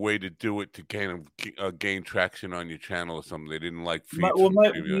was the way to do it to kind of gain traction on your channel or something. They didn't like feeds from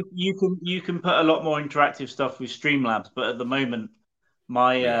StreamYard. You can put a lot more interactive stuff with Streamlabs, but at the moment,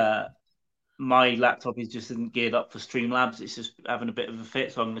 my laptop just isn't geared up for Streamlabs. It's just having a bit of a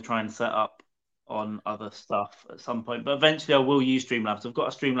fit, so I'm going to try and set up on other stuff at some point, but eventually I will use Streamlabs. I've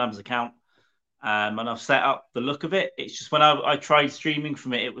got a Streamlabs account, and I've set up the look of it. It's just when I tried streaming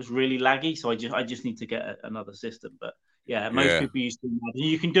from it was really laggy, so I just need to get another system. But yeah, most people use Streamlabs.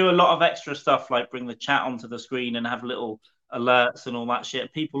 You can do a lot of extra stuff like bring the chat onto the screen and have little alerts and all that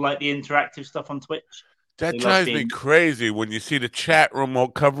shit. People like the interactive stuff on Twitch. That drives me crazy when you see the chat room all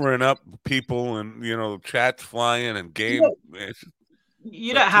covering up people and chats flying and game.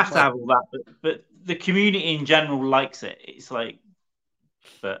 You don't have to have all that, but the community in general likes it. It's like,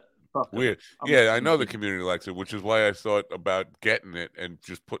 but weird. Yeah, I know the community likes it, which is why I thought about getting it and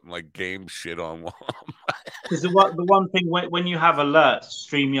just putting like game shit on. Because the one thing when you have alerts,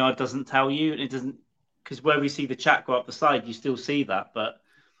 StreamYard doesn't tell you, and it doesn't, because where we see the chat go up the side, you still see that, but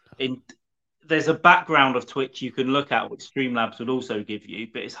there's a background of Twitch you can look at, which Streamlabs would also give you,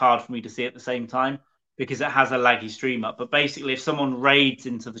 but it's hard for me to see at the same time, because it has a laggy stream up. But basically, if someone raids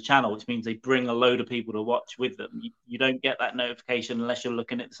into the channel, which means they bring a load of people to watch with them, you don't get that notification unless you're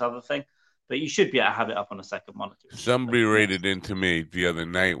looking at this other thing. But you should be able to have it up on a second monitor. Somebody rated into me the other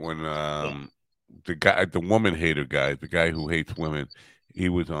night when the woman hater guy, the guy who hates women, he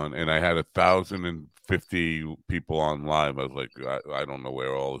was on, and I had 1,050 people on live. I was like, I don't know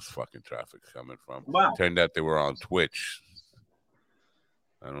where all this fucking traffic's coming from. Wow. Turned out they were on Twitch.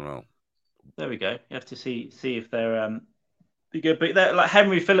 I don't know. There we go. You have to see if they're good. But like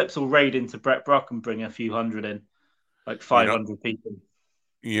Henry Phillips will raid into Brett Brock and bring a few hundred in, like 500 people.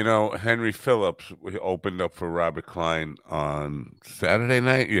 You know, Henry Phillips opened up for Robert Klein on Saturday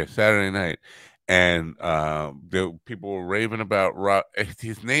night. Yeah, Saturday night. And the people were raving about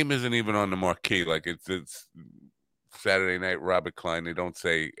his name isn't even on the marquee. Like it's Saturday night Robert Klein. They don't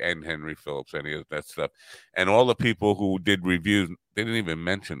say and Henry Phillips, any of that stuff. And all the people who did reviews, they didn't even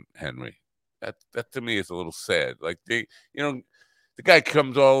mention Henry. That to me is a little sad. Like the guy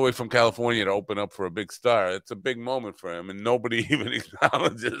comes all the way from California to open up for a big star. It's a big moment for him, and nobody even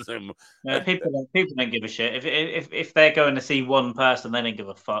acknowledges him. Yeah, people don't give a shit. If they're going to see one person, they don't give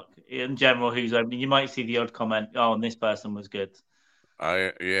a fuck. In general, who's opening, you might see the odd comment, "Oh, and this person was good."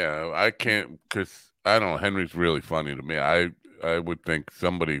 I can't, because I don't know. Henry's really funny to me. I would think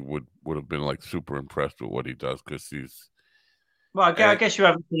somebody would have been like super impressed with what he does, because he's. Well, I guess you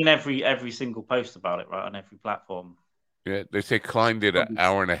haven't seen every single post about it, right, on every platform. Yeah, they say Klein did an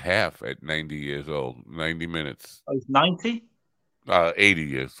hour and a half at 90 years old, 90 minutes. Oh, he's 90? 80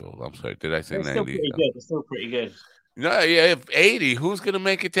 years old. I'm sorry. Did I say 90? Still pretty good. It's still pretty good. No, yeah, if 80, who's going to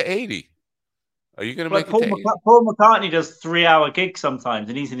make it to 80? Are you going to make it to 80? Paul McCartney does 3-hour gigs sometimes,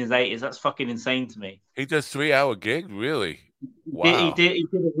 and he's in his 80s. That's fucking insane to me. He does 3-hour gigs? Really? Wow. He did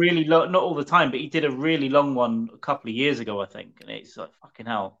a really long, not all the time, but he did a really long one a couple of years ago, I think. And it's like, fucking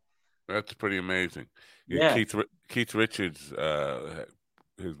hell. That's pretty amazing. Yeah. Keith Richards,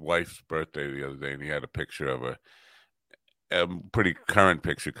 his wife's birthday the other day, and he had a picture of a pretty current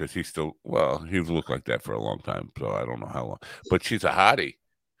picture, because he's looked like that for a long time, so I don't know how long. But she's a hottie.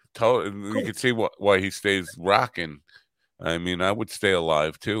 Totally, cool. You can see why he stays rocking. I mean, I would stay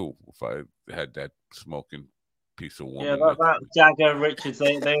alive too if I had that smoking piece of woman. Yeah, that Jagger Richards,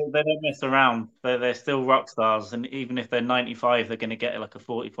 they don't mess around. They're still rock stars, and even if they're 95, they're going to get like a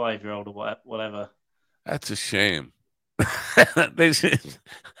 45-year-old or whatever. That's a shame. They should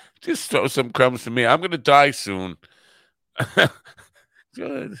just throw some crumbs to me. I'm going to die soon.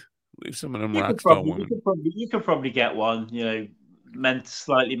 Good. Leave some of them rock star women. You could probably get one,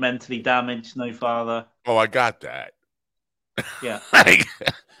 slightly mentally damaged, no father. Oh, I got that. Yeah. I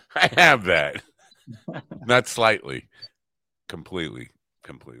have that. Not slightly. Completely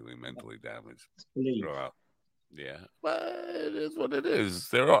mentally damaged. Yeah. But it is what it is.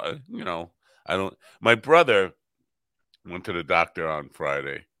 There are, my brother went to the doctor on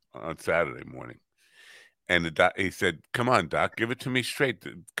Saturday morning. And he said, "Come on, doc, give it to me straight,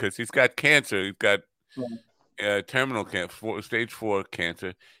 because he's got cancer. He's got terminal cancer, stage 4 cancer."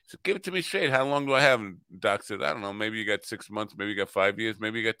 He said, "Give it to me straight. How long do I have?" And doc said, "I don't know. Maybe you got 6 months. Maybe you got 5 years.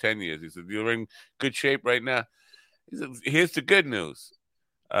 Maybe you got 10 years." He said, "You're in good shape right now." He said, "Here's the good news.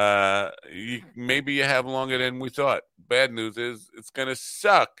 Maybe you have longer than we thought. Bad news is it's gonna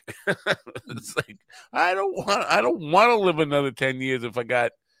suck." It's like I don't want to live another 10 years if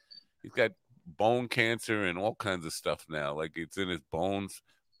he's got bone cancer and all kinds of stuff now. Like, it's in his bones,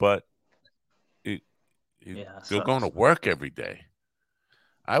 but he's still going to work every day.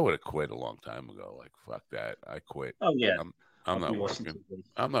 I would have quit a long time ago. Like, fuck that. I quit. Oh yeah. I'm not working.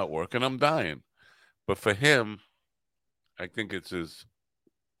 I'm not working. I'm dying. But for him, I think it's his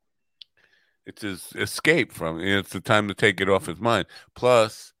escape from. It's the time to take it off his mind.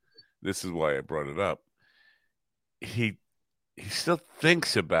 Plus, this is why I brought it up. He still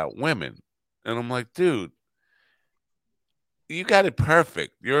thinks about women. And I'm like, dude, you got it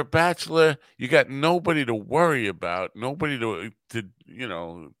perfect. You're a bachelor. You got nobody to worry about, nobody to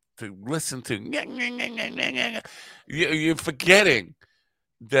listen to. You're forgetting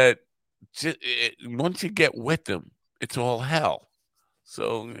that once you get with them, it's all hell.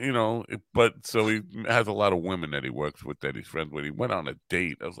 So, so he has a lot of women that he works with, that he's friends with. He went on a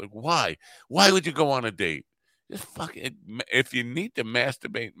date. I was like, why? Why would you go on a date? Just fucking, if you need to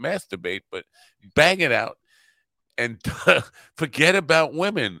masturbate, but bang it out and forget about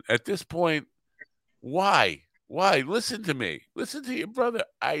women. At this point, why? Listen to me. Listen to your brother.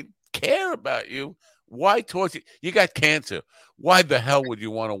 I care about you. Why torture? You got cancer. Why the hell would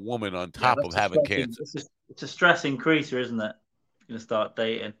you want a woman on top of having cancer? It's a stress increaser, isn't it? You're going to start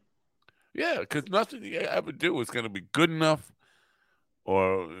dating. Yeah, because nothing you ever do is going to be good enough,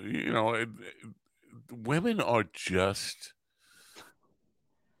 or, women are just,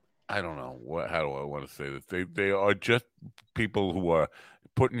 I don't know how do I want to say this? They are just people who are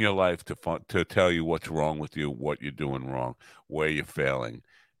put in your life to tell you what's wrong with you, what you're doing wrong, where you're failing,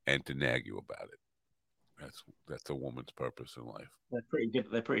 and to nag you about it. That's a woman's purpose in life. They're pretty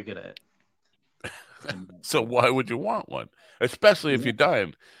good. They're pretty good at it. So why would you want one? Especially if you're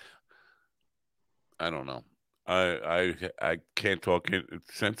dying. I don't know. I can't talk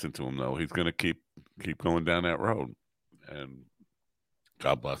sense into him though. He's gonna keep going down that road, and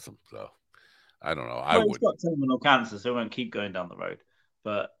God bless him. So I don't know. I Well, he's would. got terminal cancer, so he won't keep going down the road.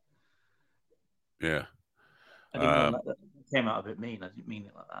 But Yeah. I didn't mean that. That came out a bit mean. I didn't mean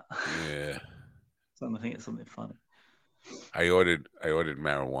it like that. Yeah. So I think it's something funny. I ordered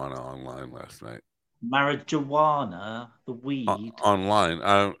marijuana online last night. Marijuana, the weed.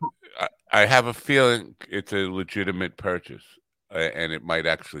 Online. I have a feeling it's a legitimate purchase, and it might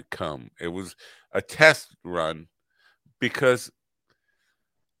actually come. It was a test run because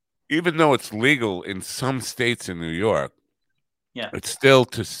even though it's legal in some states in New York, it's still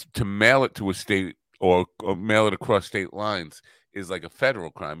to mail it to a state or mail it across state lines is like a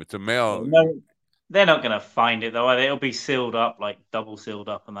federal crime. It's a mail. No, they're not going to find it though. It'll be sealed up, like double sealed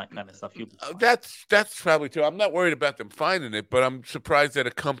up, and that kind of stuff. That's probably true. I'm not worried about them finding it, but I'm surprised that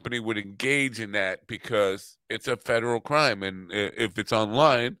a company would engage in that because it's a federal crime, and if it's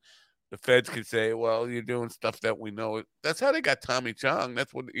online, the feds could say, "Well, you're doing stuff that we know." That's how they got Tommy Chong.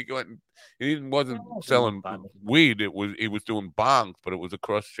 That's what he went. He wasn't selling weed. He was doing bongs, but it was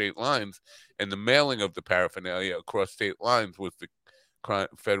across state lines, and the mailing of the paraphernalia across state lines was the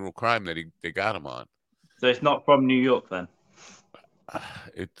federal crime that they got him on. So it's not from New York then.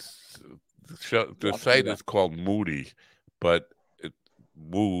 It's the site is called Moody, but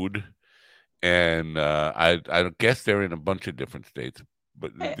Mood, and I guess they're in a bunch of different states,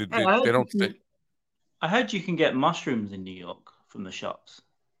 but they don't say. I heard you can get mushrooms in New York from the shops,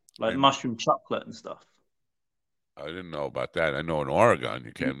 like mushroom chocolate and stuff. I didn't know about that. I know in Oregon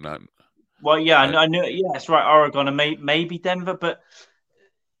you can not. Well, yeah, I knew. Yeah, that's right, Oregon and maybe Denver, but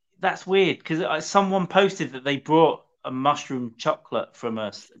that's weird because someone posted that they brought a mushroom chocolate from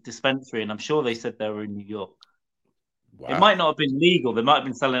a dispensary, and I'm sure they said they were in New York. Wow. It might not have been legal. They might have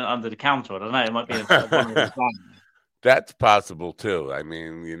been selling it under the counter. I don't know. It might be one of those things. That's possible too. I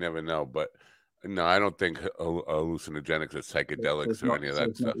mean, you never know. But no, I don't think hallucinogenics or psychedelics or any of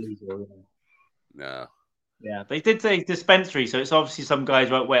that stuff. Legal, no. Yeah, they did say dispensary, so it's obviously some guys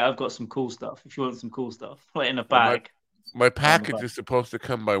like, wait, I've got some cool stuff. If you want some cool stuff, like in a bag. My package is supposed to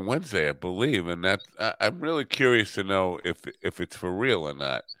come by Wednesday, I believe, and I'm really curious to know if it's for real or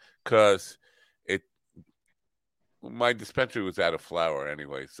not, because my dispensary was out of flour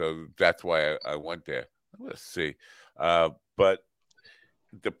anyway, so that's why I went there. Let's see, but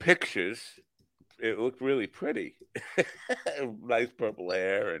the pictures, it looked really pretty, nice purple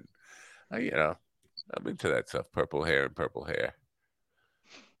hair, and I'm into that stuff, purple hair and purple hair.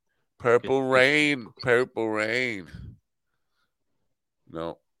 Purple rain.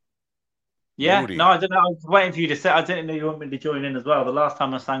 No. Yeah, Moody. No, I don't know. I was waiting for you to say. I didn't know you wanted me to join in as well. The last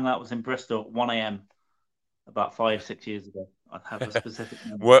time I sang that was in Bristol at 1 a.m. about 5-6 years ago. I have a specific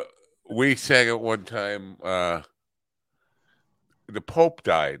number. What we sang at one time, the Pope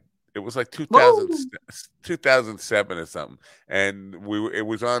died. It was like 2007 or something, and it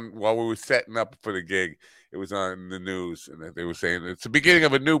was on while we were setting up for the gig. It was on the news, and they were saying it's the beginning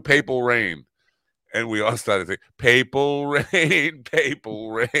of a new papal reign. And we all started saying, "Papal rain,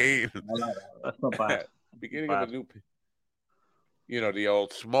 papal rain." That's not bad. Beginning of a new, the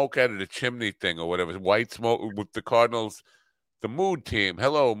old smoke out of the chimney thing or whatever, white smoke with the Cardinals, the Mood team.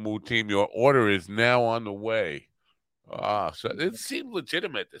 Hello, Mood team. Your order is now on the way. So it seemed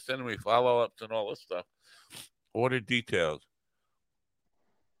legitimate. They're sending me follow-ups and all this stuff. Order details.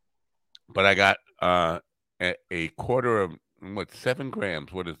 But I got a quarter of 7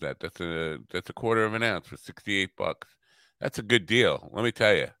 grams. What is that? That's a quarter of an ounce for $68. That's a good deal. Let me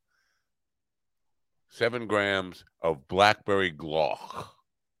tell you. 7 grams of blackberry glocks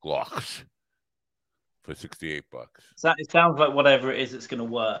for $68. It sounds like whatever it is, it's going to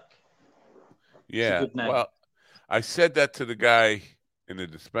work. Yeah. Well, I said that to the guy in the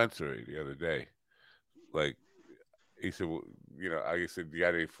dispensary the other day. Like, he said, well, I said, you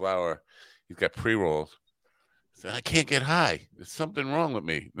got any flour? He's got pre-rolls. I said, I can't get high. There's something wrong with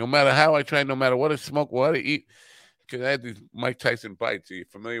me. No matter how I try, no matter what I smoke, what I eat. Because I had these Mike Tyson bites. Are you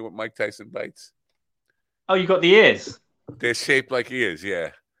familiar with Mike Tyson bites? Oh, you got the ears? They're shaped like ears,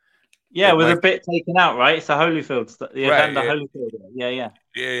 yeah. Yeah, with a bit taken out, right? It's a Holyfield. The right, Evander Holyfield. Yeah.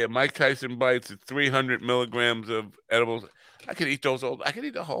 Yeah. Mike Tyson bites. It's 300 milligrams of edibles. I could eat those I could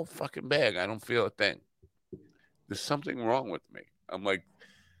eat the whole fucking bag. I don't feel a thing. There's something wrong with me. I'm like,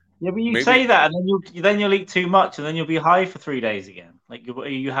 Yeah, but you Maybe say that, and then you'll eat too much, and then you'll be high for 3 days again, like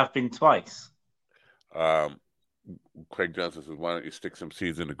you have been twice. Craig Johnson says, "Why don't you stick some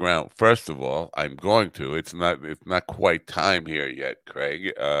seeds in the ground?" First of all, I'm going to. It's not quite time here yet,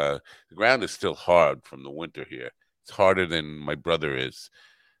 Craig. The ground is still hard from the winter here. It's harder than my brother is.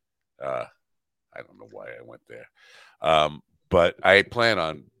 I don't know why I went there, but I plan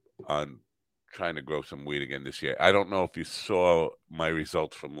on trying to grow some weed again this year. I don't know if you saw my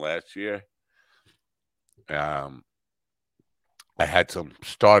results from last year. I had some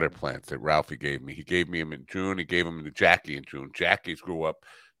starter plants that Ralphie gave me. He gave me them in June. He gave them to Jackie in June. Jackie's grew up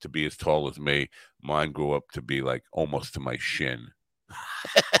to be as tall as me. Mine grew up to be like almost to my shin.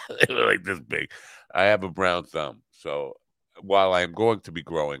 They were like this big. I have a brown thumb. So while I'm going to be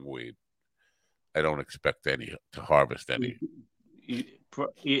growing weed, I don't expect to harvest any.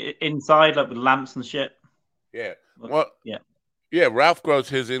 Inside, like with lamps and shit? Yeah. Well, yeah, Ralph grows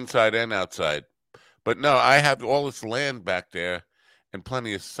his inside and outside. But no, I have all this land back there and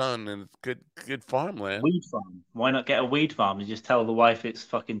plenty of sun, and it's good farmland. Weed farm. Why not get a weed farm and just tell the wife it's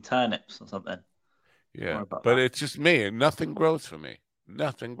fucking turnips or something? Yeah, but it's just me, and nothing grows for me.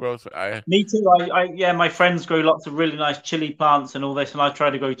 Nothing grows. Me too. My friends grow lots of really nice chili plants and all this, and I try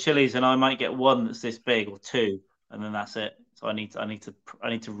to grow chilies, and I might get one that's this big or two, and then that's it. So I need to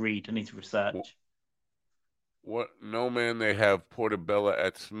read. I need to research. What? No, man. They have portobello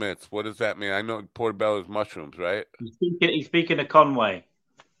at Smith's. What does that mean? I know portobello is mushrooms, right? He's speaking of Conway.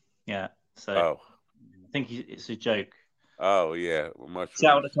 Yeah. So I think it's a joke. Oh yeah, mushrooms.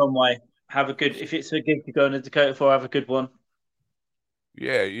 Shout out to Conway. Have a good. If it's a gig to go into Dakota for, have a good one.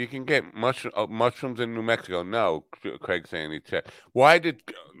 Yeah, you can get mushrooms in New Mexico. No, Craig's saying he checked. Why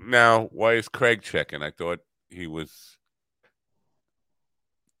is Craig checking? I thought he was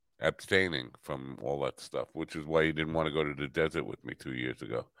abstaining from all that stuff, which is why he didn't want to go to the desert with me 2 years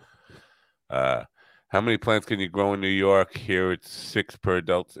ago. How many plants can you grow in New York? Here it's 6 per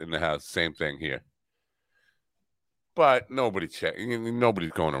adult in the house. Same thing here. But nobody's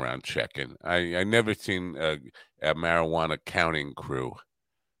going around checking. I never seen a marijuana counting crew.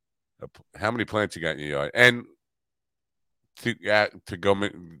 How many plants you got in your yard? And to go,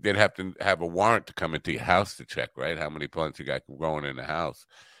 they'd have to have a warrant to come into your house to check, right? How many plants you got growing in the house?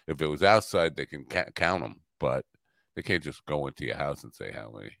 If it was outside, they can count them, but they can't just go into your house and say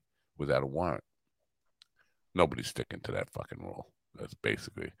how many without a warrant. Nobody's sticking to that fucking rule. That's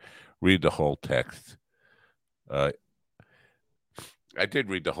basically read the whole text. I did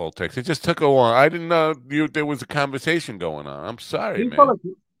read the whole text. It just took a while. I didn't know there was a conversation going on. I'm sorry, man.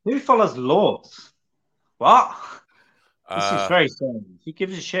 Who follows laws? What? This is very strange. Who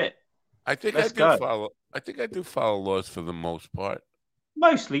gives a shit? I think I do follow laws for the most part.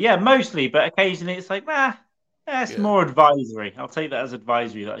 Mostly, but occasionally it's like, it's more advisory. I'll take that as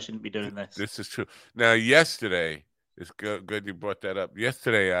advisory that I shouldn't be doing this. This is true. Now, yesterday, it's good you brought that up.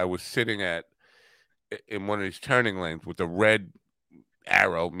 Yesterday, I was sitting in one of these turning lanes with a red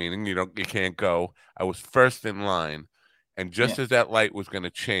arrow, meaning you can't go. I was first in line, and just as that light was going to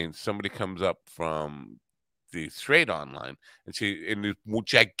change, somebody comes up from the straight on line, and she in this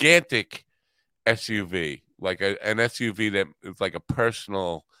gigantic SUV, like an SUV that is like a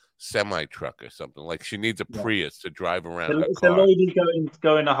personal semi truck or something. Like she needs a Prius to drive around. It's a lady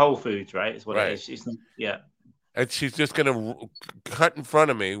going to Whole Foods, right? Is what right. It is. She's not, and she's just gonna cut in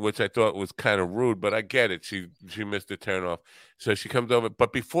front of me, which I thought was kind of rude, but I get it. She missed the turn off, so she comes over.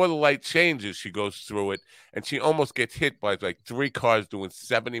 But before the light changes, she goes through it, and she almost gets hit by like 3 cars doing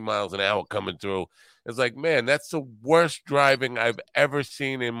 70 miles an hour coming through. It's like, man, that's the worst driving I've ever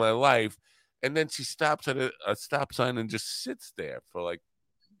seen in my life. And then she stops at a stop sign and just sits there for like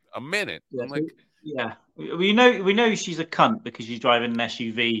a minute. Yeah, I'm like, we know she's a cunt because she's driving an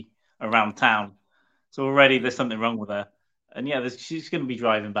SUV around town. So already there's something wrong with her. And she's going to be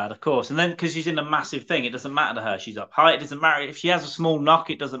driving bad, of course. And then because she's in a massive thing, it doesn't matter to her. She's up high. It doesn't matter. If she has a small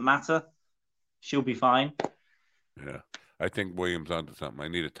knock, it doesn't matter. She'll be fine. Yeah. I think William's onto something. I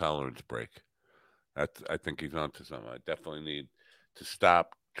need a tolerance break. I think he's onto something. I definitely need to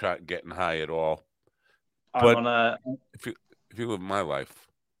stop getting high at all. But if you live my life,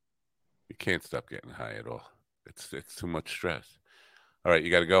 you can't stop getting high at all. It's too much stress. All right,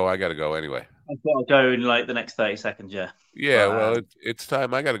 you got to go. I got to go anyway. I've got to go in like the next 30 seconds, yeah. Yeah, well, it's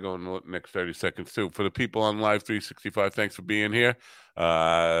time. I got to go in the next 30 seconds, too. For the people on Live 365, thanks for being here.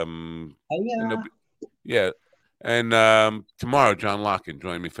 And tomorrow, John Locken,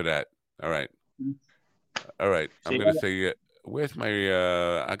 join me for that. All right. I'm going to say, where's my,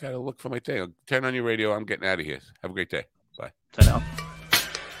 I got to look for my thing. Turn on your radio. I'm getting out of here. Have a great day. Bye. Turn it on.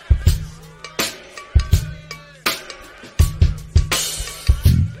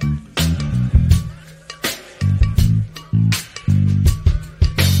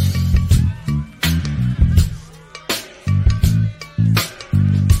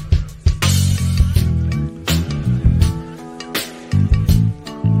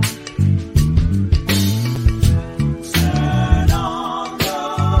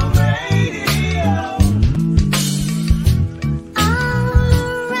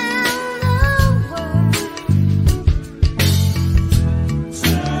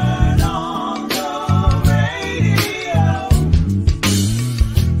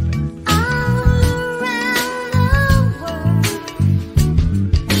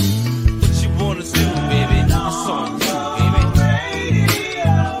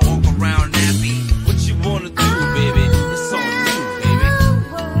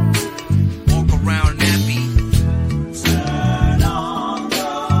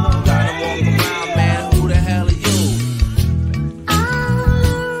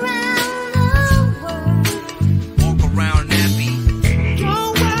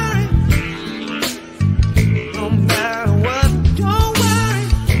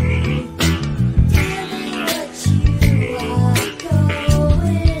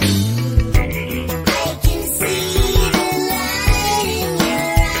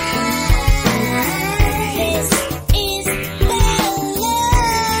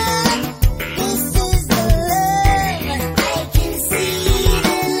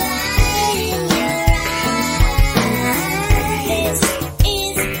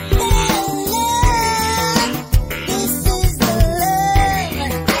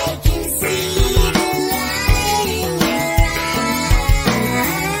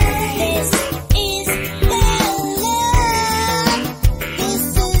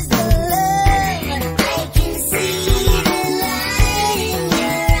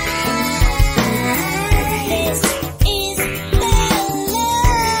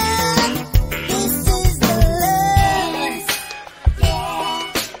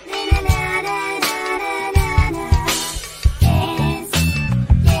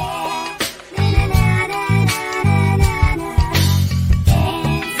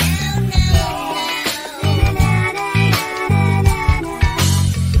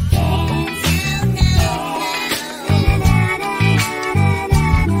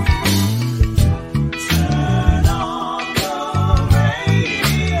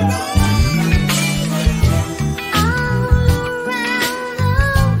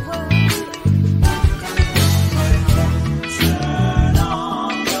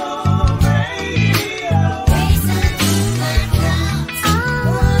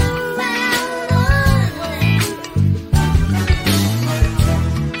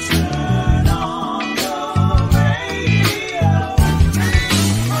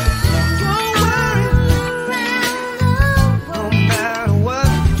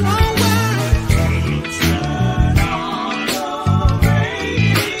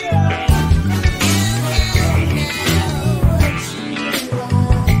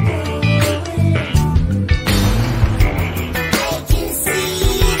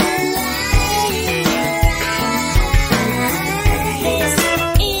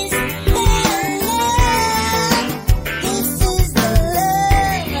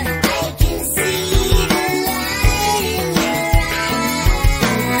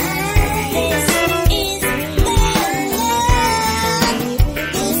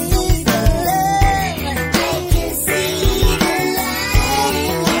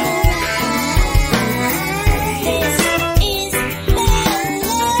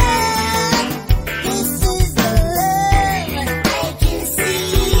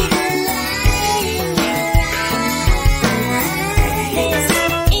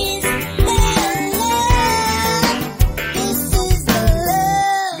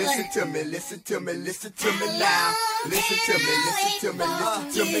 me, listen to me now. Listen to me, listen to me,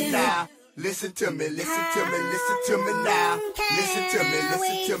 listen to me now. Listen to me, listen to me, listen to me now. Listen to me,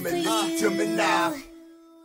 listen to me, listen to me now.